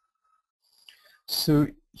 So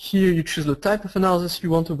here you choose the type of analysis you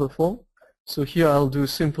want to perform. So here I'll do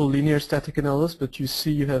simple linear static analysis, but you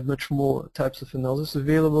see you have much more types of analysis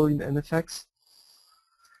available in NFX.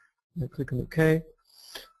 I click on OK,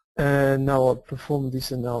 and now I'll perform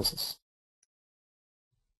this analysis.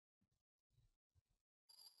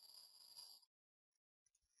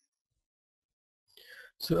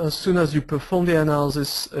 So as soon as you perform the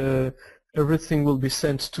analysis, everything will be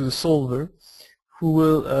sent to the solver, who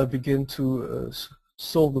will begin to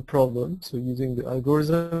solve the problem, so using the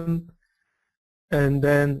algorithm, and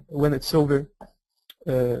then when it's over,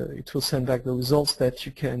 it will send back the results that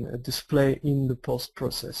you can display in the post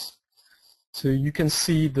process. So you can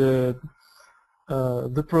see the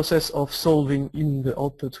process of solving in the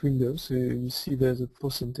output window. So you see there's a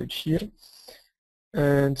percentage here,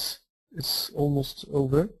 and it's almost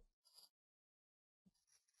over.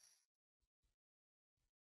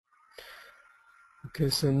 Okay,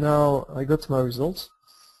 so now I got my results.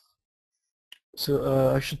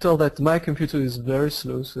 So I should tell that my computer is very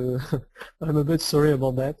slow, so I'm a bit sorry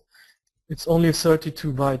about that. It's only a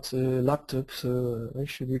 32-byte laptop, so I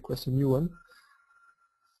should request a new one.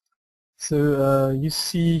 So you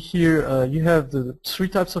see here you have the three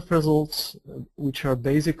types of results which are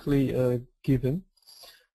basically given.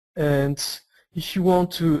 And if you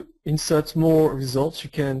want to insert more results, you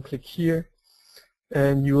can click here,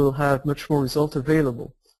 and you will have much more results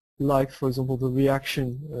available, like for example the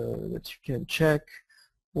reaction that you can check,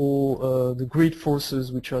 or the grid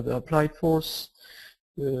forces, which are the applied force,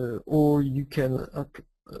 or you can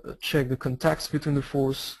check the contacts between the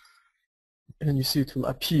force, and you see it will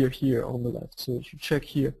appear here on the left. So if you check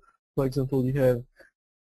here, for example, you have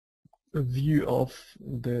a view of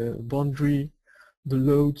the boundary, the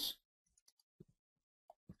loads,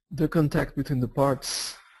 the contact between the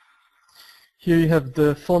parts. Here you have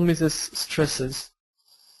the von Mises stresses.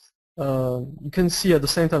 You can see at the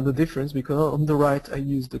same time the difference, because on the right I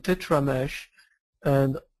use the tetra mesh,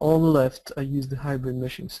 and on the left I use the hybrid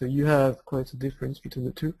meshing. So you have quite a difference between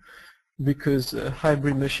the two, because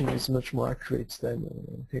hybrid meshing is much more accurate than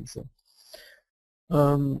hexa.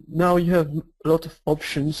 Now you have a lot of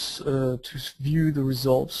options to view the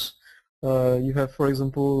results. You have, for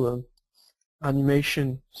example,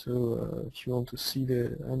 animation. So if you want to see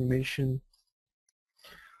the animation,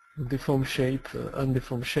 deform shape,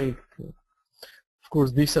 undeformed shape. Of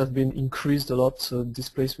course, this has been increased a lot, so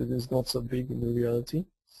displacement is not so big in the reality.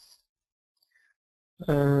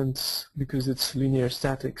 And because it's linear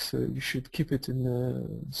static, so you should keep it in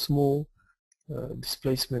a small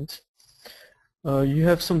displacement. You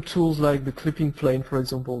have some tools like the clipping plane, for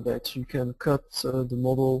example, that you can cut the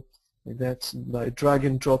model like that by drag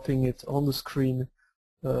and dropping it on the screen,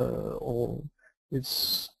 or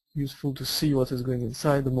it's useful to see what is going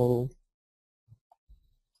inside the model.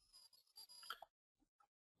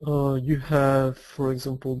 You have, for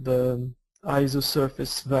example, the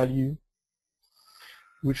isosurface value,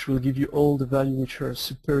 which will give you all the values which are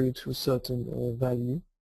superior to a certain value.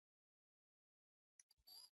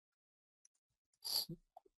 So,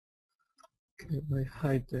 okay, I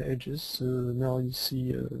hide the edges, so now you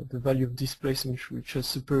see the value of displacement which is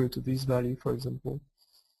superior to this value, for example.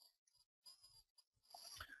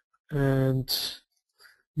 And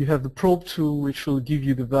you have the probe tool, which will give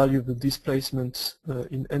you the value of the displacement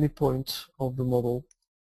in any point of the model.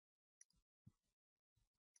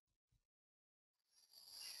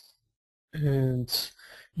 And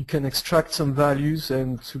you can extract some values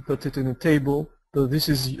and to put it in a table. So this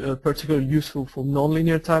is particularly useful for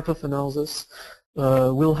nonlinear type of analysis.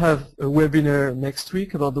 We'll have a webinar next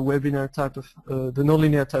week about the webinar type of the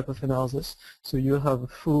nonlinear type of analysis. So you'll have a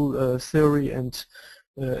full theory and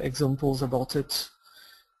examples about it.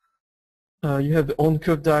 You have the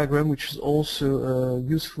on-curve diagram, which is also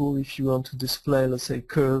useful if you want to display, let's say,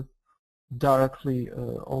 curve directly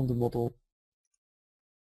on the model,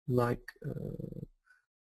 like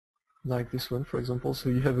this one, for example. So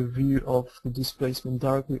you have a view of the displacement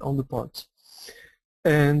directly on the parts.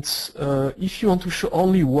 And if you want to show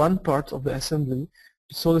only one part of the assembly,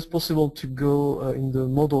 it's always possible to go in the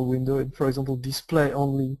model window and, for example, display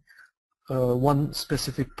only one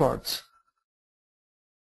specific part.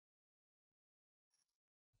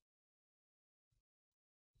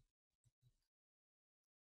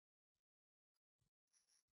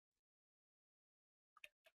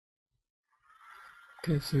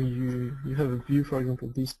 Okay, so you have a view, for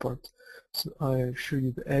example, this part. So I show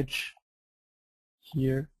you the edge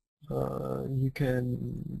here. You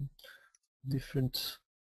can different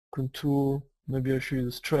contour. Maybe I'll show you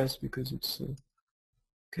the stress because it's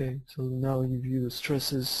okay. So now you view the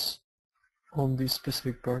stresses on this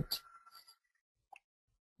specific part.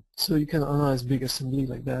 So you can analyze big assembly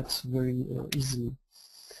like that very easily.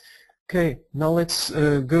 Okay, now let's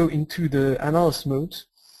go into the analyst mode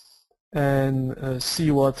and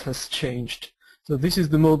see what has changed. So this is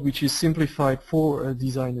the mode which is simplified for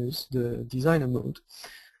designers, the designer mode.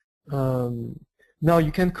 Now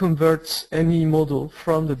you can convert any model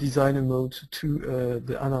from the designer mode to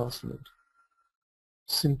the analyst mode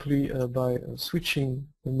simply by switching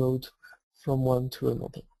the mode from one to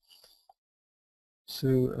another.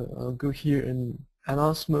 So I'll go here in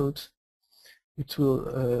analyst mode. It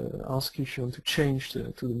will ask you if you want to change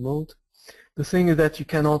to the mode. The thing is that you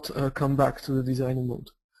cannot come back to the designer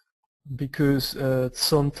mode because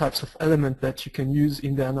some types of element that you can use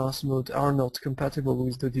in the analyst mode are not compatible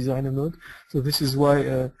with the designer mode. So this is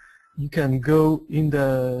why you can go in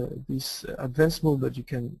this advanced mode, but you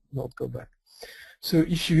cannot go back. So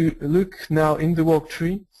if you look now in the work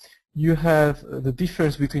tree, you have the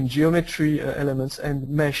difference between geometry elements and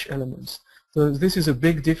mesh elements. So this is a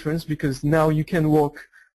big difference because now you can work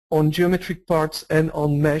on geometric parts and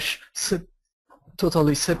on mesh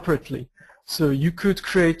totally separately. So you could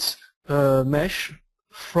create a mesh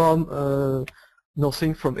from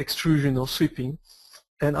nothing, from extrusion or sweeping.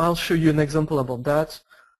 And I'll show you an example about that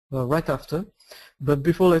right after. But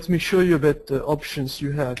before, let me show you about the options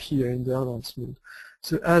you have here in the advanced mode.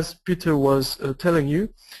 So as Peter was telling you,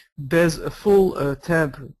 there's a full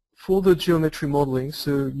tab for the geometry modeling,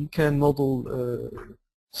 so you can model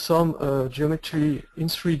some geometry in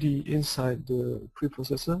 3D inside the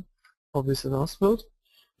preprocessor of this advanced mode.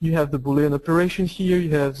 You have the Boolean operation here,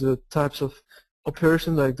 you have the types of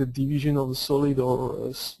operation like the division of the solid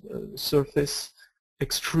or surface,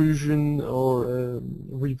 extrusion or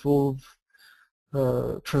revolve,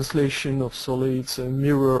 translation of solids,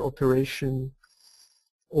 mirror operation,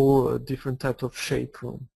 or a different type of shape.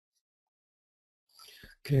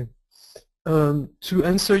 Okay. To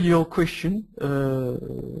answer your question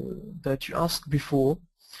that you asked before,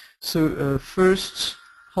 so first,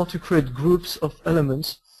 how to create groups of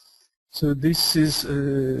elements. So this is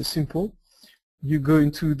simple. You go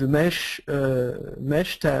into the mesh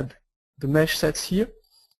tab, the mesh sets here.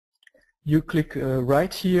 You click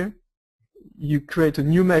right here. You create a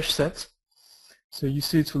new mesh set. So you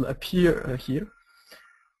see it will appear here.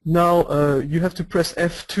 Now you have to press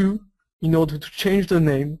F2 in order to change the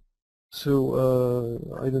name. So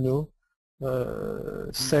I don't know,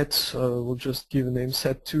 set, we'll just give a name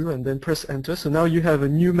set2 and then press enter. So now you have a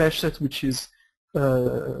new mesh set which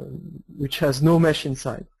has no mesh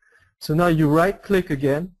inside. So now you right click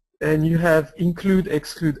again and you have include,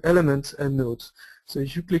 exclude elements and nodes. So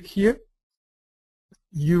if you click here,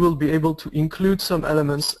 you will be able to include some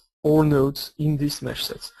elements or nodes in this mesh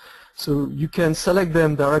set. So you can select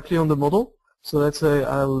them directly on the model. So let's say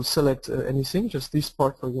I will select anything, just this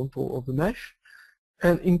part, for example, of the mesh,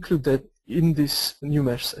 and include that in this new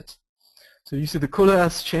mesh set. So you see the color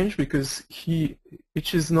has changed because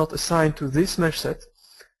each is not assigned to this mesh set.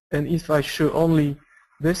 And if I show only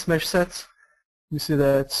this mesh set, you see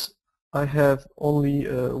that I have only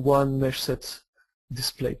one mesh set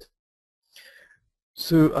displayed.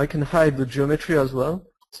 So I can hide the geometry as well.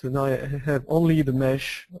 So now I have only the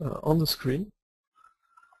mesh on the screen.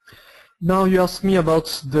 Now you ask me about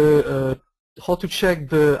the how to check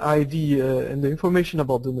the ID and the information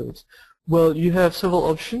about the nodes. Well, you have several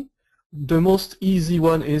options. The most easy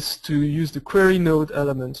one is to use the query node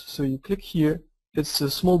element. So you click here. It's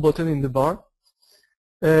a small button in the bar.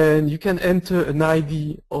 And you can enter an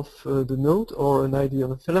ID of the node or an ID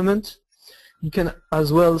of a filament. You can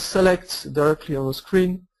as well select directly on the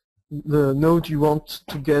screen the node you want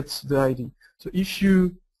to get the ID. So if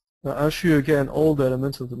you, I'll show you again all the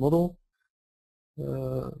elements of the model.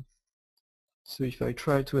 So if I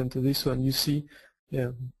try to enter this one, you see,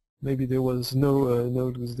 yeah, maybe there was no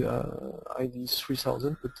node with the ID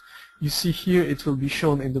 3000, but you see here it will be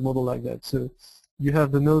shown in the model like that. So you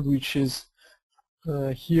have the node which is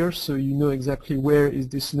here, so you know exactly where is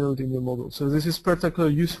this node in your model. So this is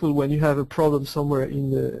particularly useful when you have a problem somewhere in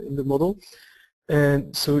the model.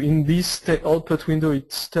 And so in this output window,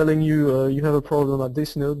 it's telling you you have a problem at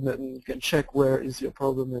this node, and you can check where is your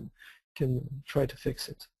problem and can try to fix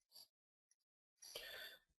it.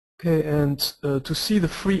 Okay, and to see the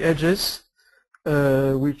free edges,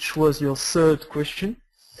 which was your third question,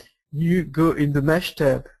 you go in the mesh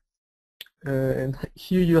tab, and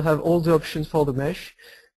here you have all the options for the mesh.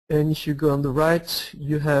 And if you go on the right,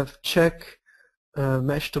 you have check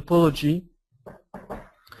mesh topology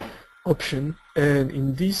option, and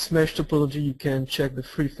in this mesh topology you can check the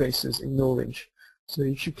free faces in orange. So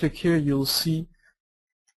if you click here, you'll see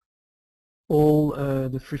all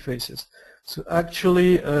the free faces. So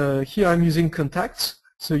actually here I'm using contacts,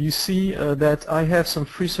 so you see that I have some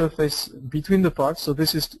free surface between the parts, so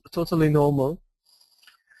this is totally normal.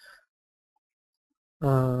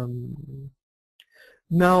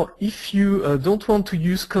 Now if you don't want to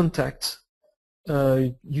use contacts,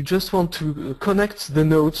 you just want to connect the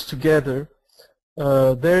nodes together,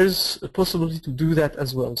 there's a possibility to do that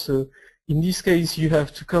as well. So in this case you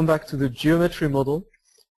have to come back to the geometry model.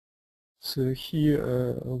 So here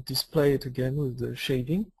I'll display it again with the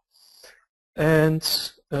shading, and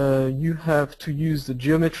you have to use the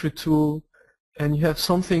geometry tool, and you have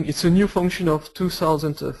something, it's a new function of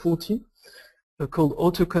 2014 called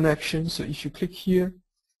auto connection. So if you click here,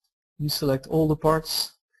 you select all the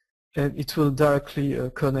parts, and it will directly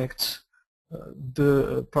connect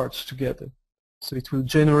the parts together. So it will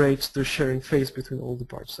generate the sharing phase between all the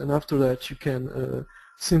parts, and after that you can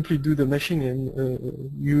simply do the meshing,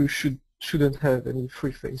 and you shouldn't have any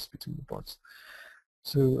free phase between the parts.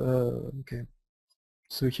 So okay,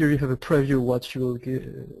 so here you have a preview of what you will get,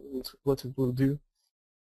 what it will do.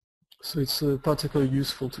 So it's particularly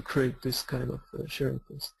useful to create this kind of sharing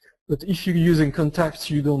phase. But if you're using contacts,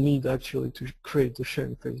 you don't need actually to create the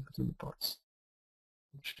sharing phase between the parts,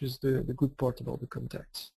 which is the good part about the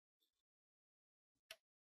contacts.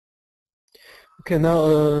 Okay,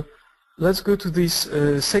 now let's go to this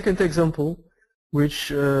second example,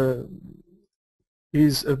 which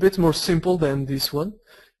is a bit more simple than this one,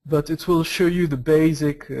 but it will show you the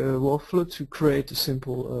basic workflow to create a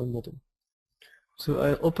simple model. So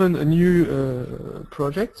I open a new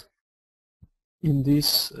project in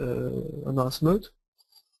this analyst mode.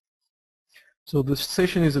 So the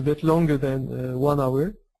session is a bit longer than 1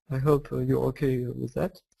 hour. I hope you're okay with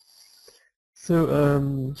that.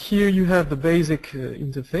 So here you have the basic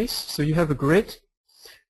interface. So you have a grid,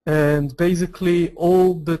 and basically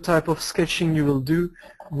all the type of sketching you will do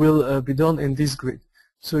will be done in this grid.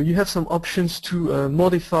 So you have some options to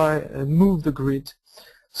modify and move the grid.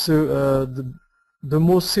 So the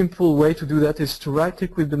most simple way to do that is to right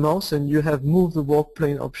click with the mouse, and you have move the work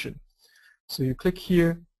plane option. So you click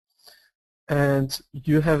here, and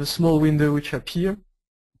you have a small window which appear.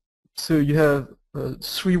 So you have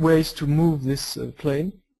 3 ways to move this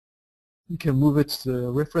plane. You can move it to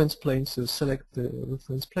the reference plane, so select the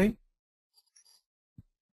reference plane.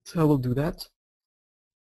 So I will do that.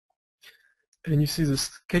 And you see the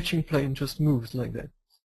sketching plane just moved like that.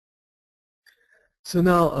 So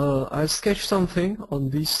now I sketch something on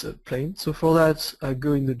this plane. So for that I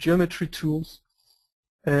go in the geometry tools,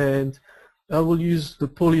 and I will use the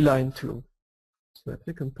polyline tool. So I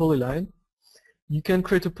click on polyline. You can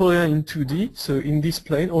create a polyline in 2D, so in this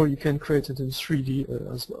plane, or you can create it in 3D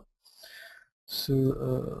as well.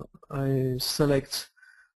 So I select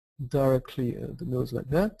directly the nodes like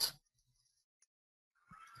that.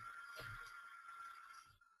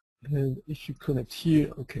 And if you connect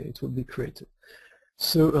here, okay, it will be created.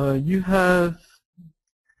 So you have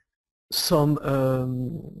some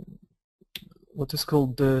what is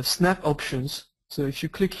called the snap options. So if you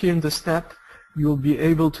click here in the snap, you will be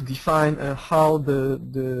able to define how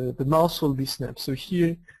the mouse will be snapped. So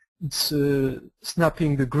here it's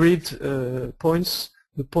snapping the grid points,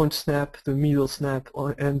 the point snap, the middle snap,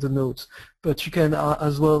 and the nodes. But you can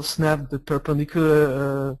as well snap the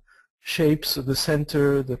perpendicular shapes, the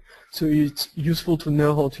center. So it's useful to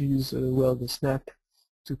know how to use well the snap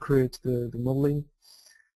to create the modeling.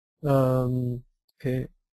 Okay,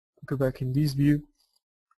 go back in this view.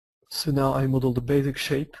 So now I model the basic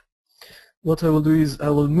shape. What I will do is I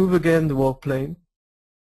will move again the work plane,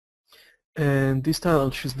 and this time I'll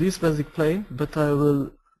choose this basic plane, but I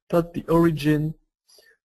will put the origin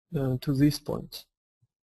to this point.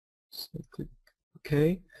 So click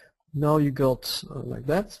OK. Now you got like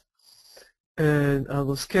that. and I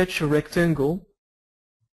will sketch a rectangle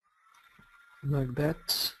like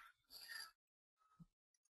that.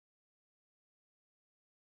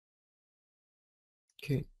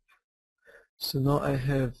 Okay, so now I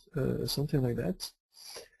have something like that.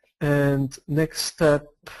 And next step,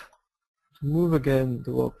 move again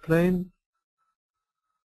the work plane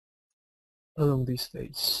along this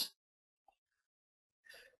face.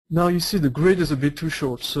 Now you see the grid is a bit too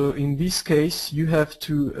short, so in this case you have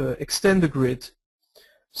to extend the grid.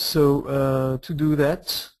 So to do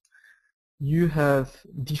that, you have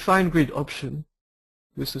define grid option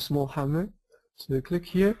with a small hammer. So you click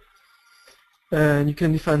here, and you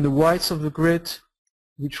can define the width of the grid,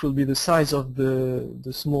 which will be the size of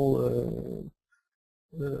the small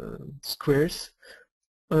squares,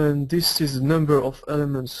 and this is the number of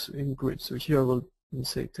elements in grid. So here I will, let's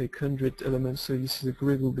say, take 100 elements, so you see the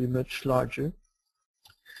grid will be much larger.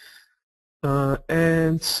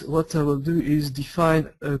 And what I will do is define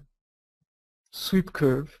a sweep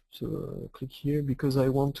curve. So click here because I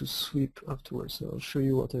want to sweep afterwards. So I'll show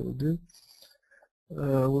you what I will do.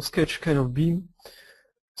 I will sketch kind of beam.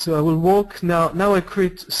 So I will walk now. Now I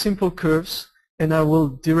create simple curves, and I will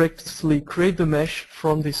directly create the mesh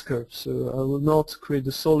from this curve. So I will not create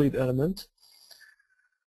the solid element.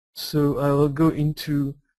 So I will go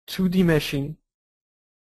into 2D meshing.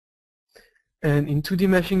 And in 2D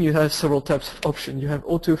meshing you have several types of options. You have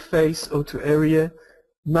auto face, auto area,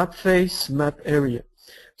 map face, map area.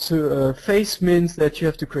 So face means that you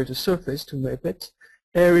have to create a surface to map it.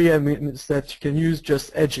 Area means that you can use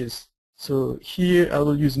just edges. So here I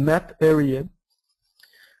will use map area,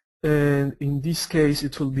 and in this case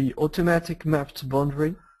it will be automatic mapped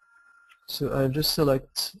boundary. So I just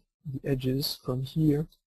select the edges from here.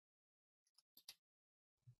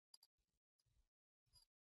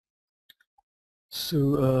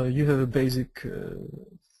 So you have a basic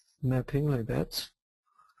mapping like that.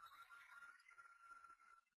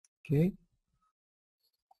 Okay.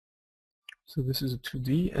 So this is a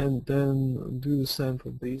 2D, and then do the same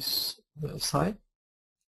for this side.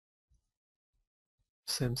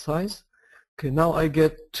 Same size. Okay, now I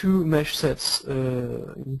get 2 mesh sets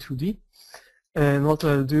in 2D, and what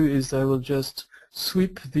I'll do is I will just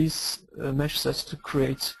sweep these mesh sets to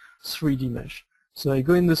create 3D mesh. So I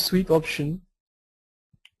go in the sweep option,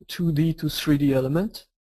 2D to 3D element.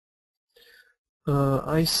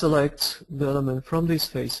 I select the element from this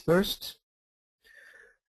face first,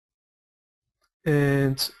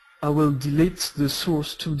 and I will delete the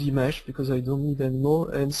source 2D mesh because I don't need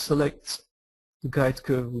anymore, and select the guide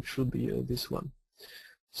curve, which will be this one.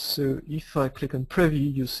 So if I click on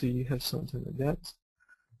preview, you see you have something like that.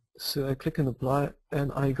 So I click on apply,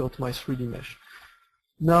 and I got my 3D mesh.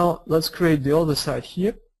 Now let's create the other side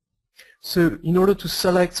here. So in order to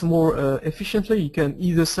select more efficiently, you can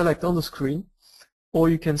either select on the screen, or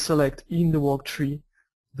you can select in the work tree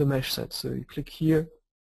the mesh set. So you click here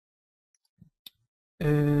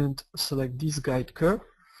and select this guide curve,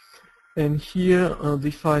 and here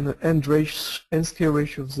define an end scale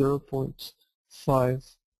ratio of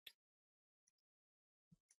 0.5.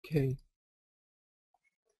 Okay.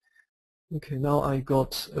 Okay, now I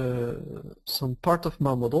got some part of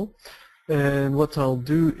my model, and what I'll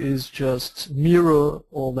do is just mirror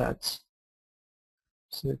all that.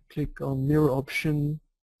 So I click on mirror option,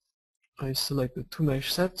 I select the 2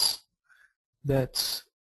 mesh sets, that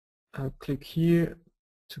I'll click here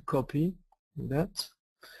to copy that,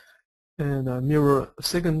 and I mirror a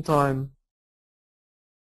second time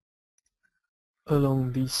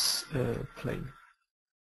along this plane.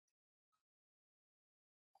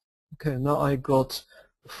 Okay, now I got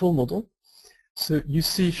a full model. So you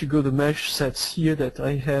see, if you go to mesh sets here, that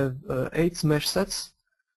I have 8 mesh sets,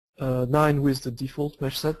 9 with the default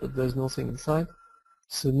mesh set, but there's nothing inside.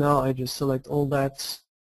 So now I just select all that,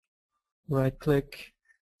 right click,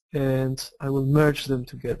 and I will merge them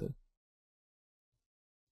together.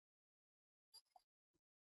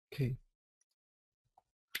 Okay.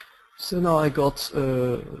 So now I got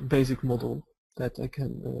a basic model that I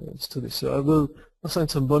can study. So I will assign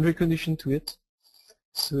some boundary condition to it.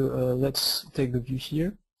 So let's take the view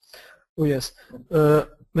here. Oh yes,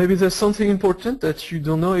 maybe there's something important that you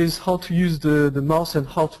don't know is how to use the mouse and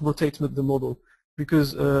how to rotate the model.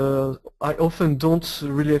 Because I often don't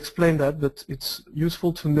really explain that, but it's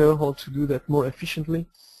useful to know how to do that more efficiently.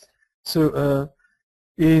 So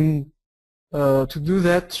to do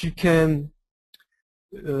that, you can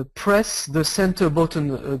press the center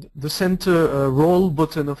button, the center roll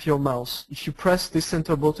button of your mouse. If you press this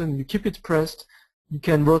center button, you keep it pressed, you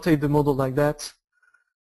can rotate the model like that.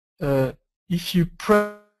 If you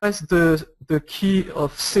press the key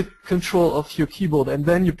of control of your keyboard and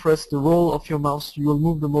then you press the roll of your mouse, you will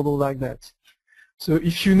move the model like that. So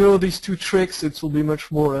if you know these two tricks, it will be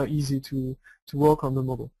much more easy to work on the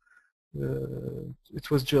model. It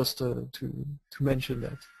was just to mention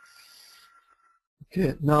that.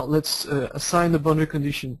 Okay, now let's assign the boundary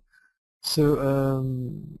condition. So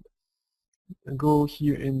go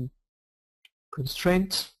here in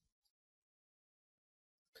constraint,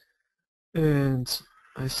 and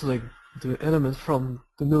I select the element from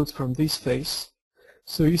the nodes from this face.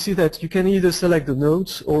 So you see that you can either select the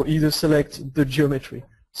nodes or either select the geometry.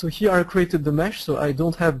 So here I created the mesh, so I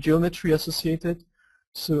don't have geometry associated,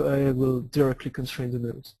 so I will directly constrain the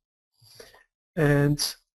nodes.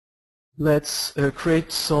 And let's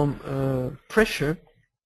create some pressure.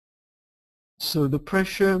 So the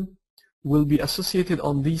pressure will be associated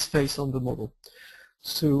on this face on the model.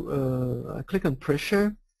 So I click on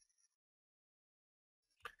pressure.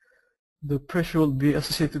 The pressure will be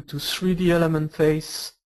associated to 3D element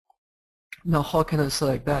face. Now how can I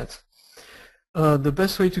select that? The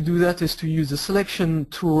best way to do that is to use the selection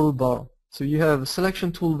toolbar. So you have a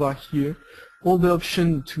selection toolbar here. All the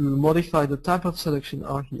options to modify the type of selection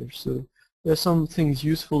are here. So there are some things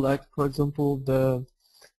useful, like for example the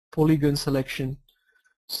polygon selection.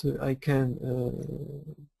 So I can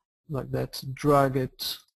like that drag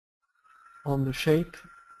it on the shape.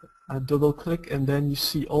 I double click and then you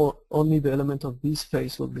see only the element of this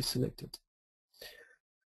face will be selected.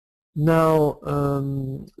 Now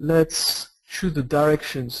let's choose the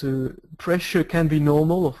direction. So pressure can be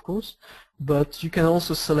normal, of course, but you can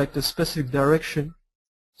also select a specific direction.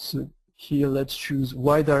 So here let's choose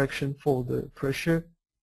Y direction for the pressure.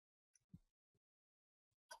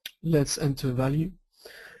 Let's enter value.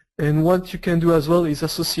 And what you can do as well is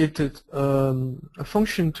associated a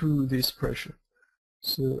function to this pressure.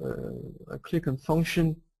 So I click on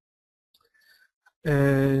function,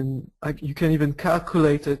 and you can even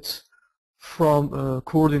calculate it from a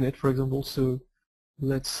coordinate, for example. So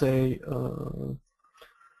let's say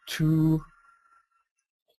 2x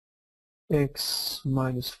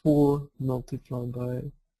minus 4 multiplied by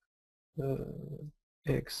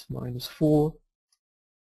x minus 4,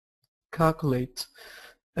 calculate,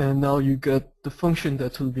 and now you get the function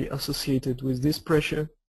that will be associated with this pressure.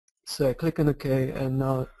 So I click on OK and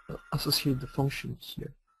now associate the functions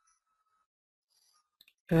here.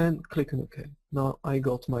 And click on OK. Now I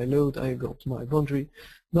got my load, I got my boundary.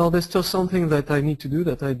 Now there's still something that I need to do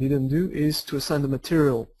that I didn't do, is to assign the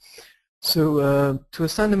material. So to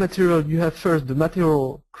assign the material, you have first the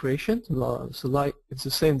material creation. So like it's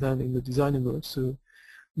the same than in the design mode. So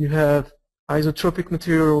you have isotropic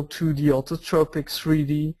material, 2D, orthotropic,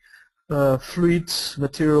 3D, fluid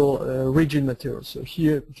material, rigid material. So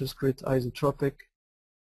here just create isotropic,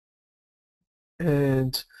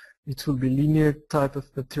 and it will be linear type of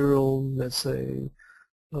material. Let's say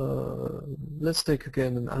let's take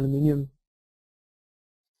again an aluminium.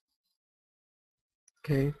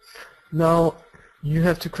 Okay, now you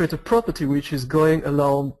have to create a property which is going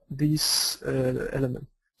along this element.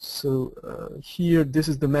 So here this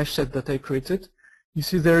is the mesh set that I created. You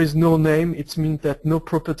see there is no name. It means that no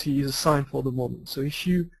property is assigned for the moment. So if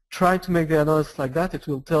you try to make the analysis like that, it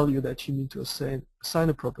will tell you that you need to assign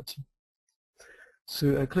a property.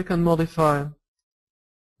 So I click on modify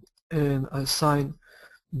and I assign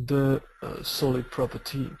the solid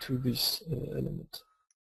property to this element.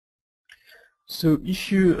 So if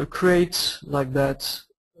you create like that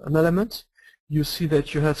an element, you see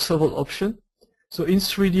that you have several options. So in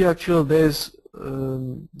 3D actually there's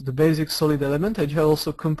the basic solid element, and you have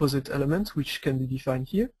also composite element which can be defined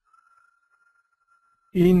here.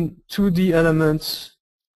 In 2D elements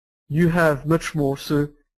you have much more, so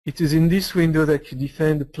it is in this window that you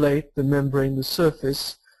define the plate, the membrane, the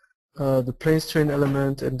surface, the plane strain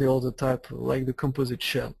element, and the other type like the composite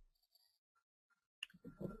shell.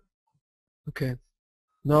 Okay,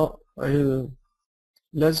 now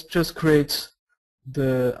let's just create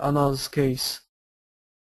the analysis case.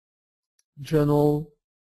 Journal,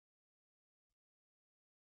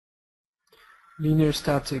 linear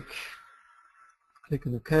static, click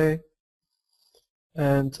on OK,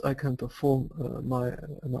 and I can perform my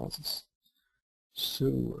analysis.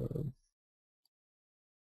 So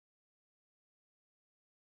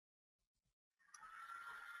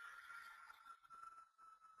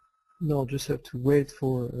now I'll just have to wait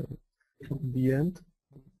for the end.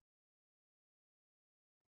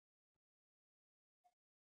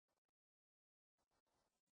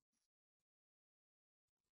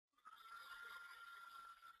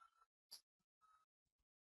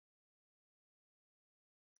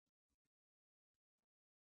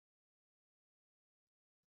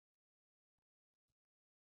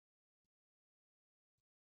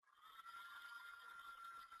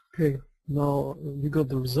 Okay, now you got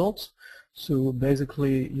the results. So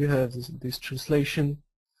basically you have this translation.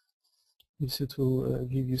 It will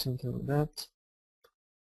give you something like that.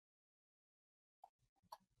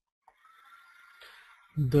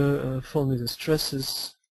 The font is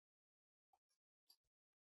stresses.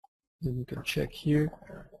 Then you can check here.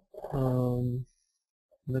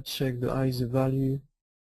 Let's check the ISO value.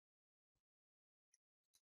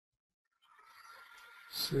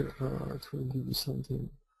 So it will give you something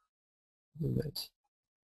like that.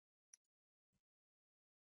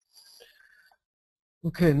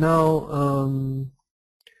 Okay, now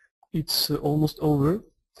it's almost over.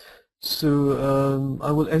 So I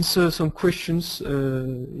will answer some questions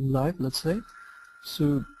in live, let's say.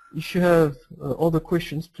 So if you have other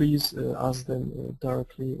questions, please ask them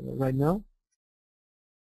directly right now.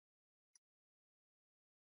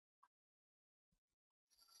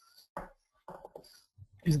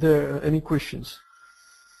 Is there any questions?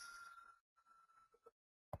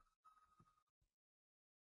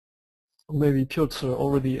 Or maybe Piotr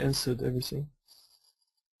already answered everything.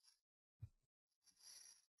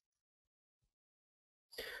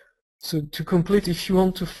 So to complete, if you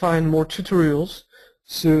want to find more tutorials,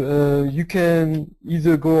 so you can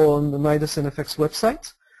either go on the Midas NFX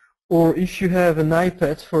website, or if you have an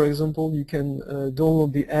iPad, for example, you can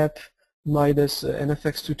download the app Midas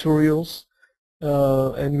NFX Tutorials,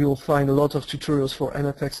 and you'll find a lot of tutorials for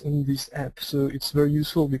NFX in this app. So it's very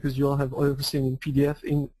useful because you'll have everything in PDF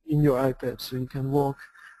in your iPad, so you can work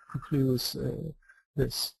quickly with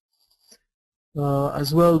this.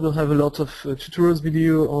 As well, we'll have a lot of tutorials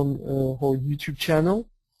video on our YouTube channel,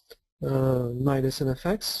 Midas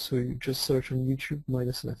NFX. So you just search on YouTube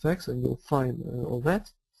Midas NFX and you'll find all that.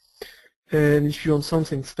 And if you want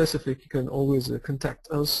something specific, you can always contact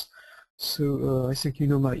us. So I think you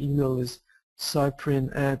know my email is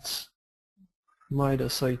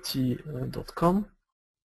cyprian@midasit.com.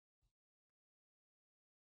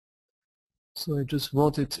 So I just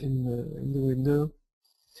wrote it in the window.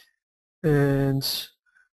 And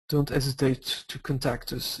don't hesitate to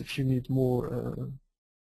contact us if you need more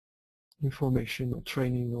information or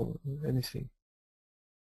training or anything.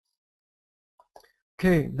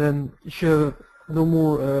 Okay, then if you have no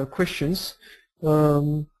more questions,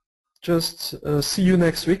 just see you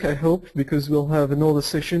next week, I hope, because we'll have another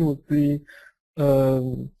session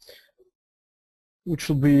which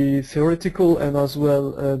will be theoretical and as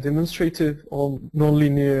well demonstrative on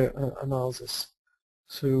nonlinear analysis.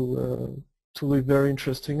 So it will be very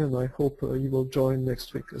interesting, and I hope you will join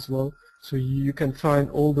next week as well. So you can find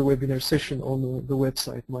all the webinar session on the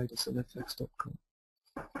website midasnfx.com.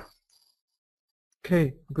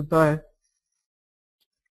 Okay, goodbye.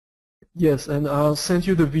 Yes, and I'll send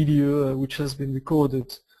you the video which has been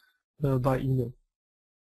recorded by email.